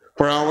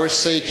 For our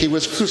sake he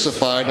was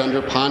crucified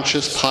under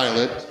Pontius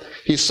Pilate.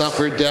 He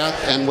suffered death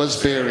and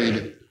was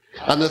buried.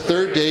 On the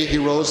third day he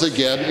rose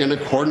again in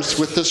accordance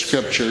with the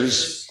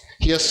Scriptures.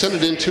 He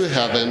ascended into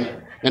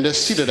heaven and is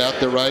seated at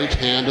the right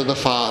hand of the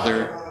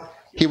Father.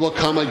 He will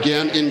come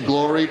again in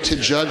glory to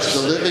judge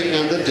the living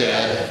and the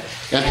dead,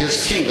 and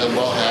his kingdom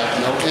will have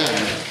no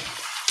end.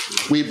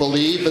 We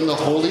believe in the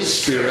Holy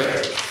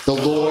Spirit, the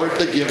Lord,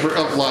 the giver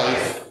of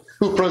life,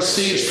 who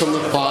proceeds from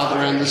the Father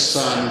and the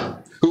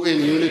Son, who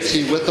in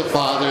unity with the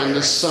Father and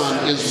the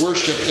Son is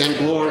worshipped and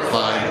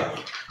glorified,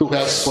 who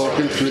has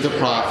spoken through the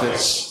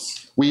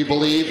prophets. We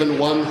believe in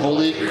one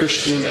holy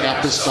Christian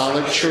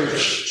apostolic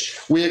church.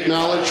 We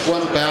acknowledge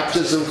one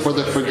baptism for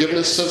the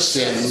forgiveness of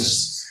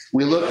sins.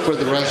 We look for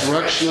the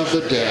resurrection of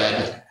the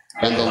dead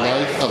and the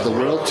life of the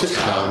world to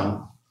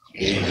come.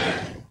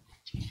 Amen.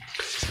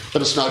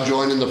 Let us now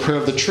join in the prayer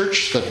of the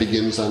church that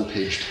begins on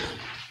page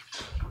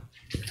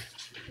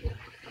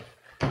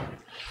 10.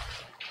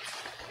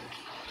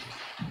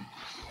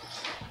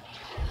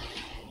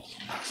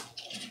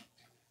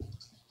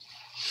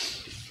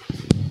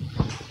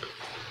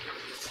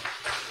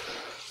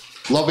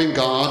 Loving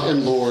God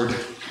and Lord,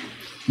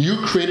 you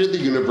created the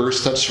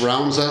universe that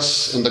surrounds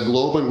us and the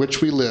globe in which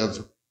we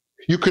live.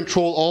 You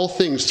control all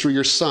things through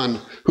your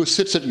Son, who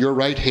sits at your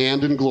right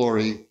hand in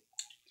glory.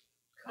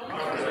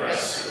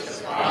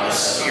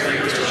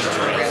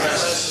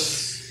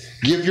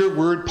 Give your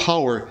word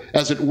power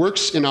as it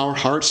works in our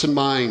hearts and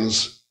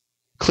minds.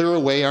 Clear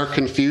away our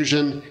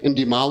confusion and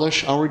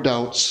demolish our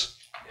doubts.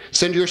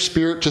 Send your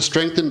Spirit to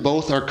strengthen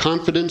both our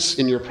confidence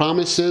in your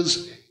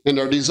promises and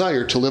our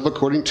desire to live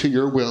according to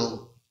your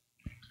will.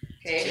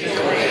 Take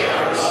away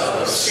our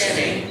love of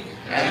sinning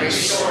and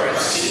restore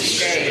us each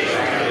day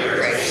by your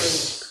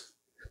grace.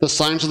 The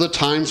signs of the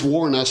times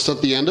warn us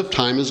that the end of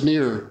time is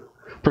near.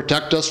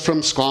 Protect us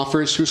from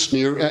scoffers who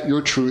sneer at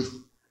your truth.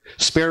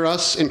 Spare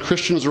us and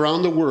Christians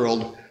around the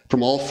world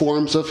from all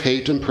forms of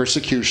hate and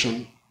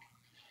persecution.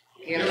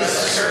 Give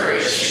us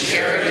courage to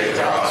carry the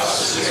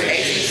cross with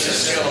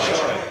patience and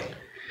joy.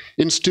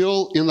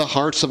 Instill in the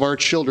hearts of our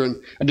children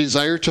a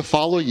desire to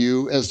follow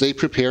you as they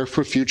prepare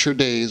for future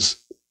days.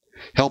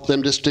 Help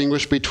them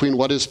distinguish between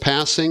what is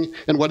passing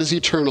and what is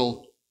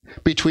eternal,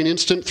 between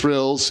instant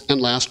thrills and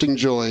lasting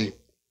joy.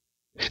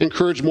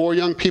 Encourage more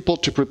young people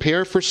to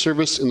prepare for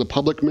service in the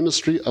public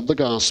ministry of the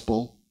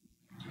gospel.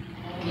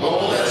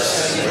 Mold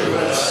us and move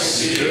us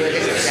to be good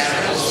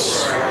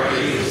examples for our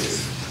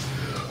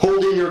youth.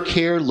 Hold in your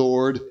care,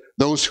 Lord,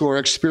 those who are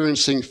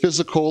experiencing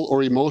physical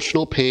or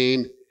emotional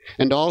pain,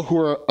 and all who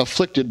are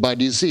afflicted by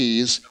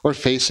disease or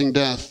facing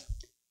death.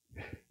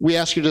 We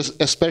ask you to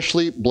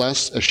especially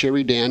bless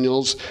Sherry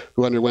Daniels,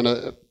 who underwent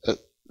a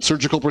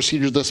surgical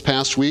procedure this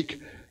past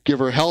week. Give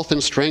her health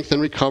and strength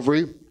and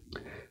recovery.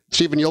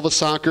 Stephen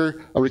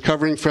Yilvasaker,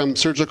 recovering from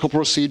surgical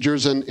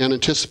procedures and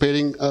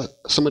anticipating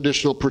some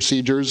additional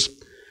procedures.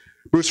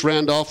 Bruce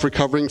Randolph,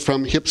 recovering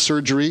from hip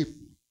surgery.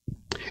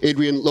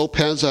 Adrian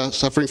Lopez,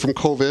 suffering from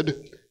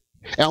COVID.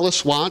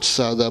 Alice Watts,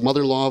 the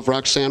mother-in-law of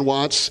Roxanne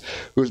Watts,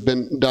 who's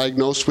been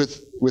diagnosed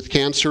with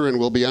cancer and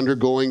will be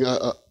undergoing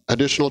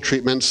additional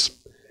treatments.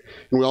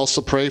 And we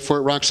also pray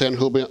for Roxanne,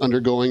 who will be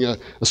undergoing a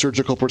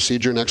surgical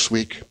procedure next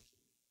week.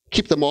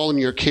 Keep them all in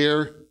your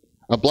care.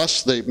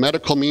 Bless the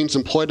medical means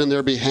employed on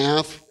their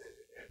behalf.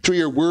 Through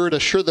your word,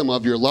 assure them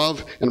of your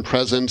love and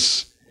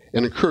presence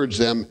and encourage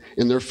them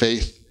in their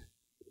faith.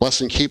 Bless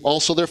and keep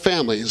also their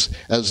families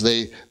as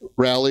they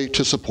rally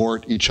to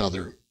support each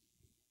other.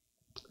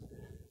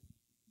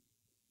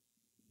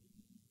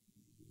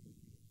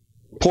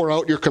 Pour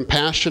out your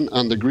compassion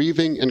on the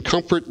grieving and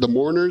comfort the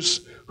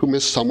mourners who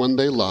miss someone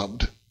they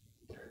loved.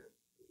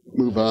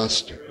 Move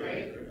us.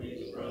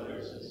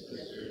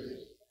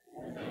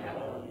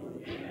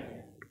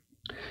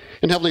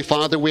 And Heavenly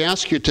Father, we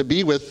ask you to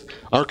be with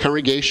our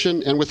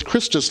congregation and with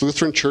Christus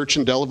Lutheran Church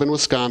in Delavan,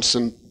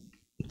 Wisconsin,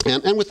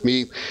 and with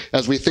me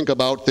as we think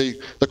about the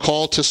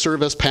call to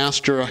serve as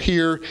pastor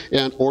here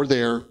and or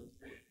there.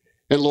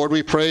 And Lord,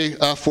 we pray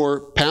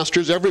for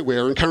pastors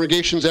everywhere and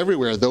congregations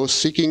everywhere, those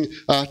seeking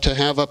to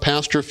have a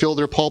pastor fill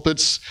their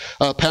pulpits,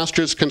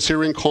 pastors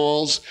considering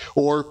calls,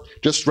 or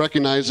just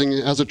recognizing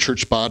as a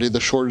church body the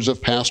shortage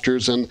of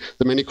pastors and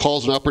the many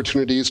calls and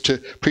opportunities to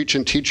preach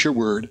and teach your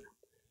word.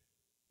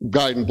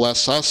 Guide and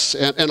bless us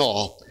and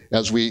all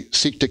as we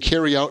seek to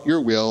carry out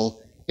your will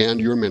and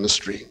your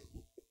ministry.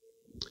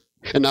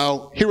 And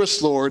now, hear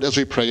us, Lord, as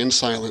we pray in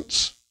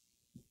silence.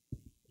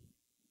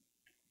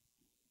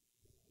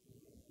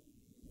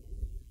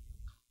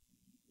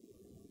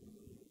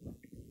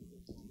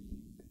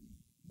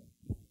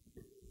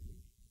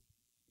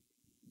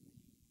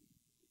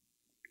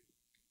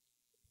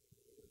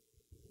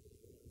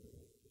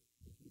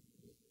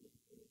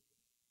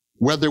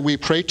 Whether we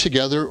pray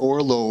together or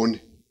alone,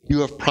 you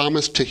have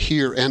promised to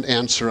hear and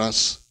answer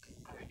us.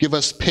 Give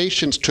us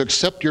patience to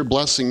accept your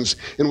blessings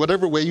in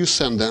whatever way you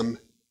send them.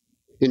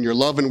 In your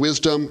love and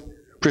wisdom,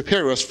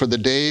 prepare us for the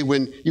day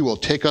when you will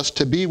take us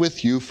to be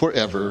with you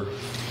forever.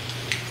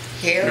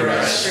 Hear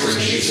us for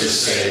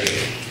Jesus'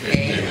 sake.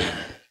 Amen.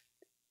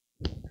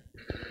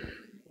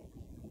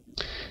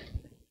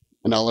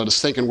 And now let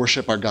us thank and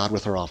worship our God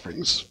with our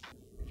offerings.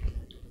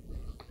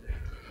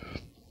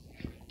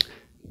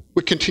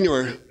 We continue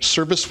our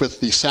service with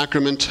the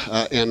sacrament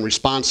and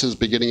responses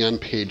beginning on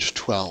page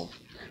 12.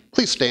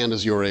 Please stand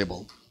as you are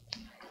able.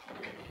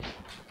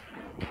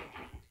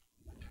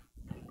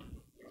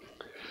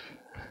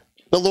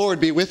 The Lord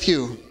be with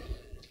you.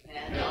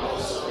 And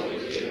also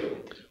with you.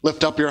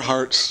 Lift up your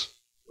hearts.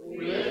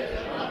 We lift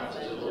them up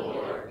to the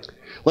Lord.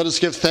 Let us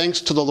give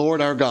thanks to the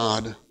Lord our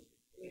God.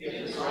 It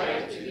is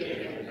right to give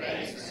him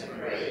thanks and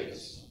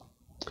praise.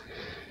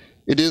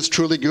 It is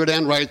truly good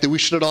and right that we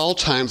should at all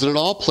times and at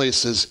all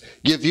places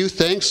give you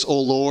thanks, O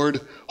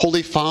Lord,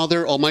 Holy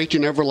Father, Almighty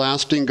and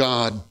everlasting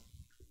God,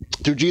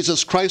 through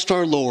Jesus Christ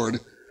our Lord,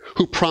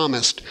 who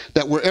promised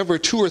that wherever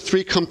 2 or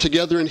 3 come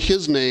together in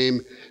his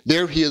name,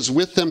 there he is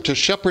with them to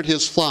shepherd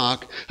his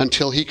flock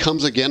until he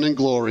comes again in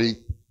glory.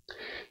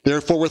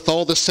 Therefore, with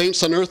all the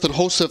saints on earth and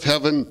hosts of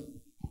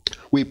heaven,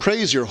 we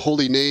praise your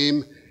holy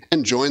name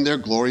and join their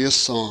glorious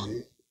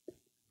song.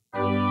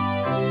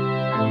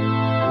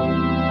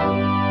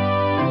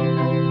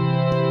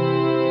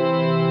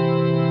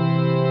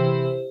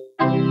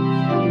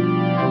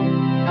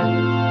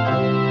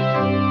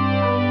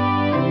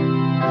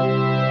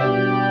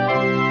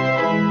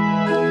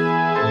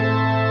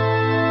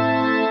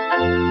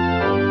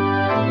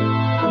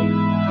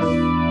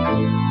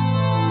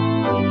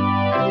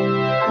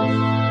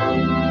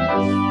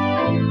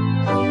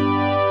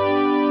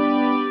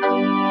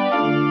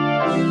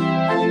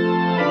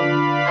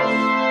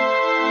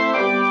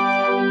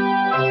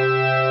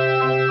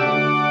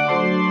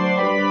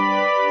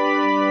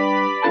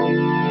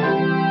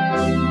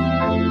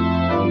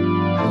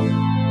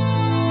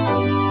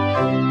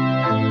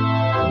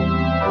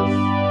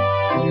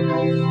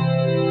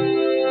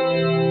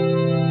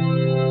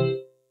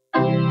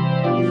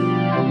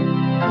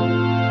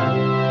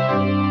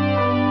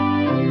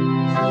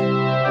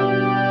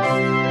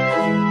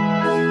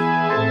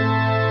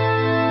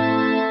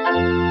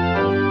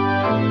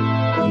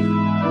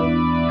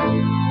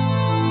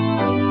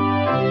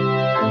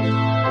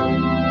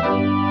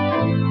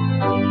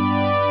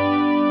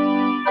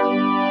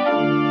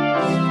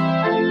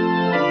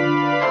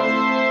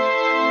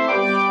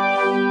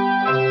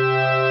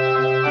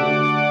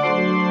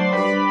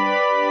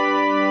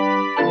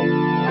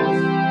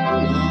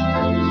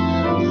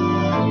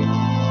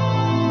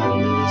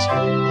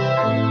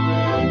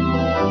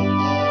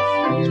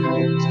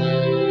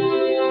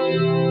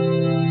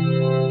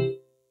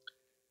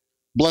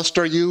 Blessed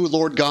are you,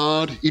 Lord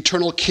God,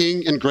 eternal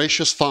King and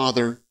gracious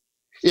Father.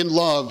 In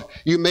love,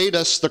 you made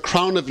us the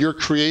crown of your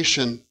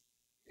creation.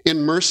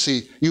 In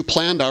mercy, you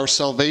planned our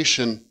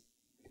salvation.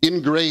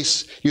 In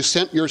grace, you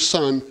sent your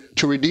Son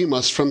to redeem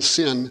us from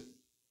sin.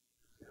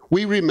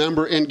 We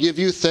remember and give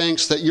you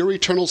thanks that your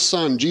eternal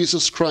Son,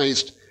 Jesus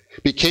Christ,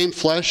 became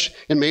flesh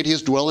and made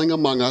his dwelling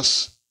among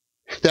us.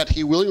 that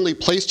he willingly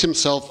placed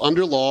himself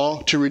under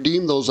law to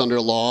redeem those under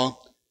law,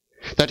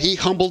 that he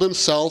humbled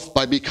himself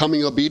by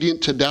becoming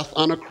obedient to death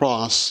on a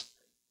cross,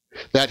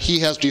 that he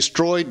has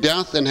destroyed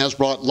death and has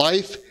brought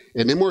life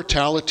and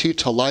immortality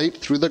to light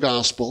through the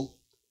gospel.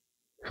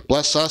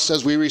 Bless us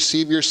as we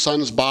receive your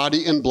Son's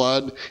body and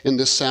blood in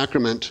this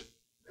sacrament.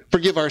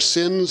 Forgive our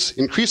sins,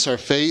 increase our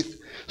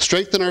faith,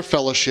 strengthen our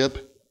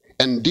fellowship,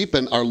 and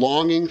deepen our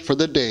longing for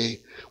the day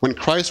when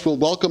Christ will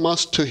welcome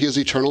us to his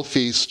eternal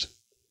feast.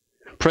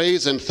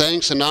 Praise and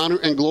thanks and honor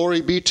and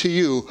glory be to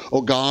you,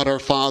 O God our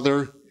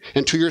Father,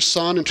 and to your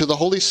Son and to the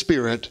Holy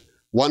Spirit,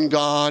 one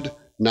God,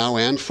 now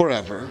and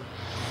forever.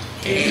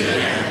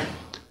 Amen.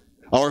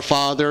 Our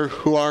Father,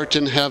 who art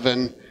in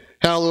heaven,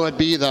 hallowed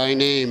be thy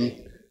name.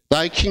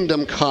 Thy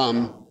kingdom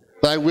come,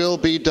 thy will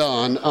be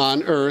done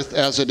on earth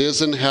as it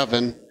is in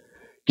heaven.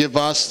 Give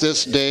us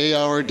this day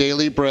our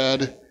daily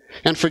bread,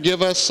 and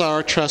forgive us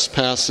our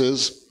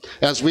trespasses,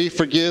 as we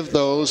forgive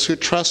those who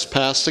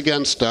trespass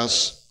against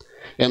us.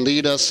 And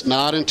lead us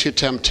not into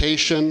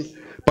temptation,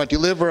 but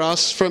deliver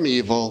us from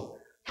evil.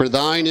 For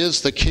thine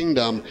is the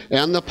kingdom,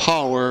 and the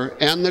power,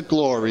 and the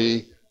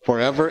glory,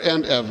 forever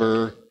and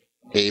ever.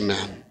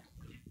 Amen.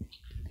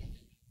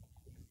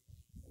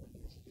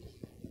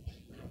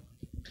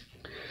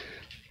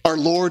 Our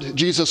Lord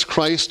Jesus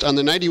Christ, on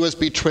the night he was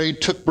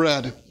betrayed, took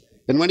bread,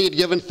 and when he had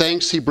given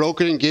thanks, he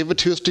broke it and gave it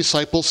to his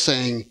disciples,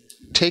 saying,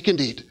 "Take and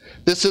eat.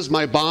 This is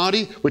my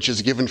body, which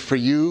is given for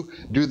you.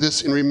 Do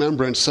this in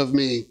remembrance of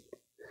me."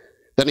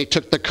 Then he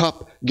took the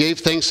cup, gave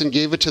thanks, and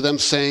gave it to them,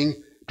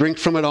 saying, "Drink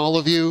from it, all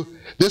of you.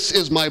 This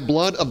is my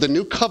blood of the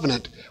new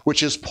covenant,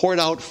 which is poured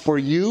out for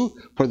you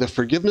for the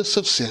forgiveness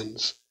of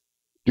sins.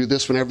 Do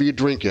this whenever you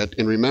drink it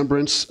in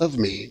remembrance of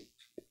me."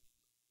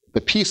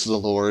 The peace of the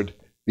Lord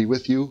be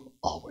with you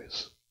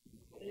always.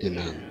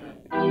 Amen.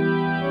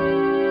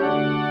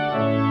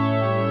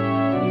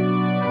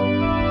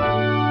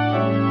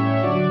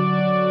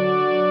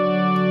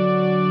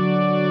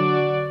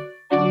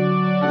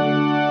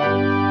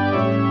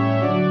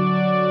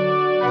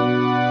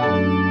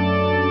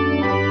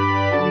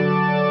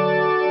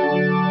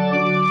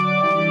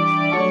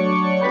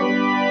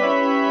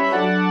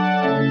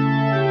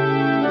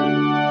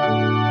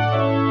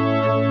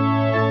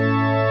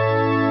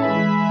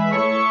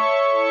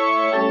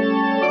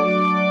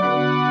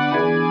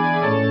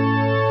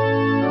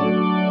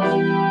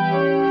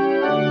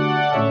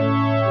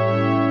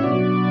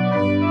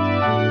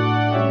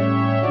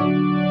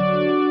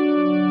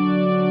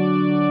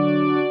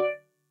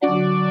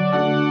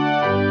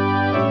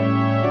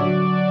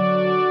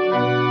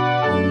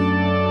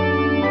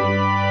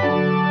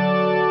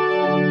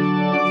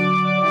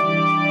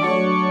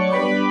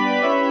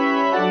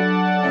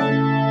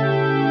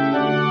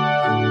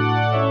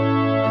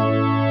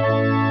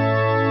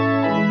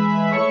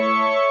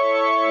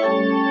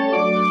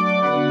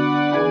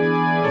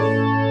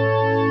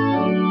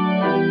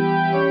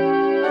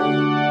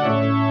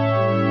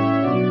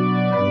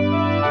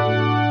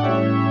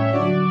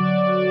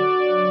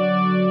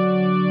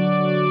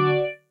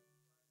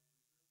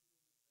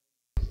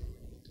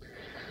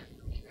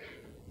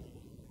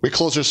 We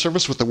close our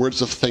service with the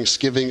words of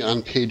thanksgiving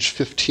on page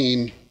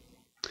 15.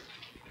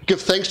 Give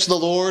thanks to the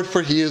Lord,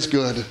 for he is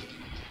good.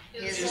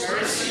 His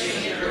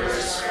mercy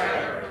endures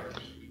forever.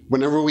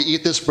 Whenever we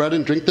eat this bread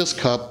and drink this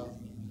cup,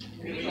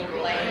 We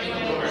proclaim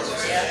the Lord's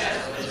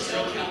death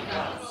until he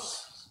comes.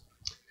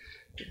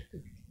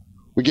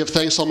 we give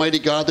thanks, Almighty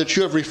God, that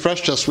you have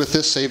refreshed us with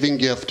this saving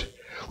gift.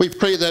 We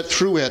pray that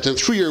through it and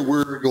through your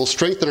word, you'll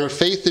strengthen our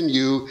faith in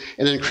you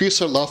and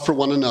increase our love for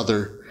one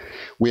another.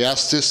 We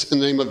ask this in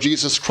the name of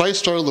Jesus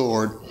Christ our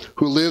Lord,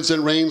 who lives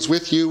and reigns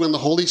with you in the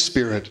Holy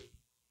Spirit,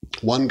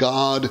 one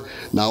God,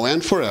 now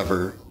and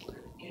forever.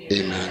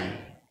 Amen.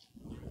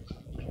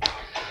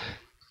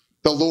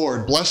 The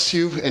Lord bless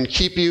you and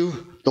keep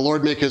you. The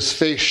Lord make his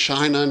face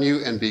shine on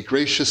you and be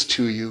gracious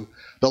to you.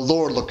 The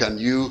Lord look on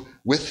you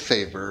with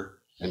favor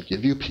and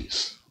give you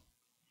peace.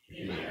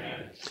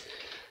 Amen.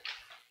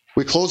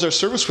 We close our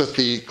service with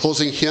the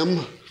closing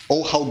hymn,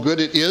 "Oh, How Good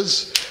It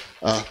Is."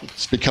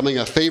 It's becoming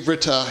a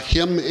favorite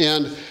hymn,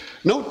 and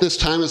note this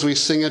time as we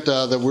sing it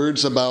the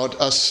words about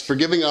us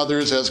forgiving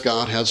others as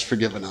God has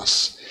forgiven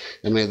us.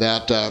 And may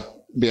that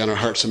be on our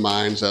hearts and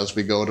minds as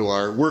we go to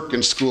our work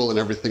and school and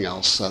everything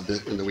else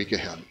in the week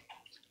ahead.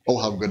 Oh,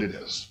 how good it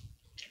is.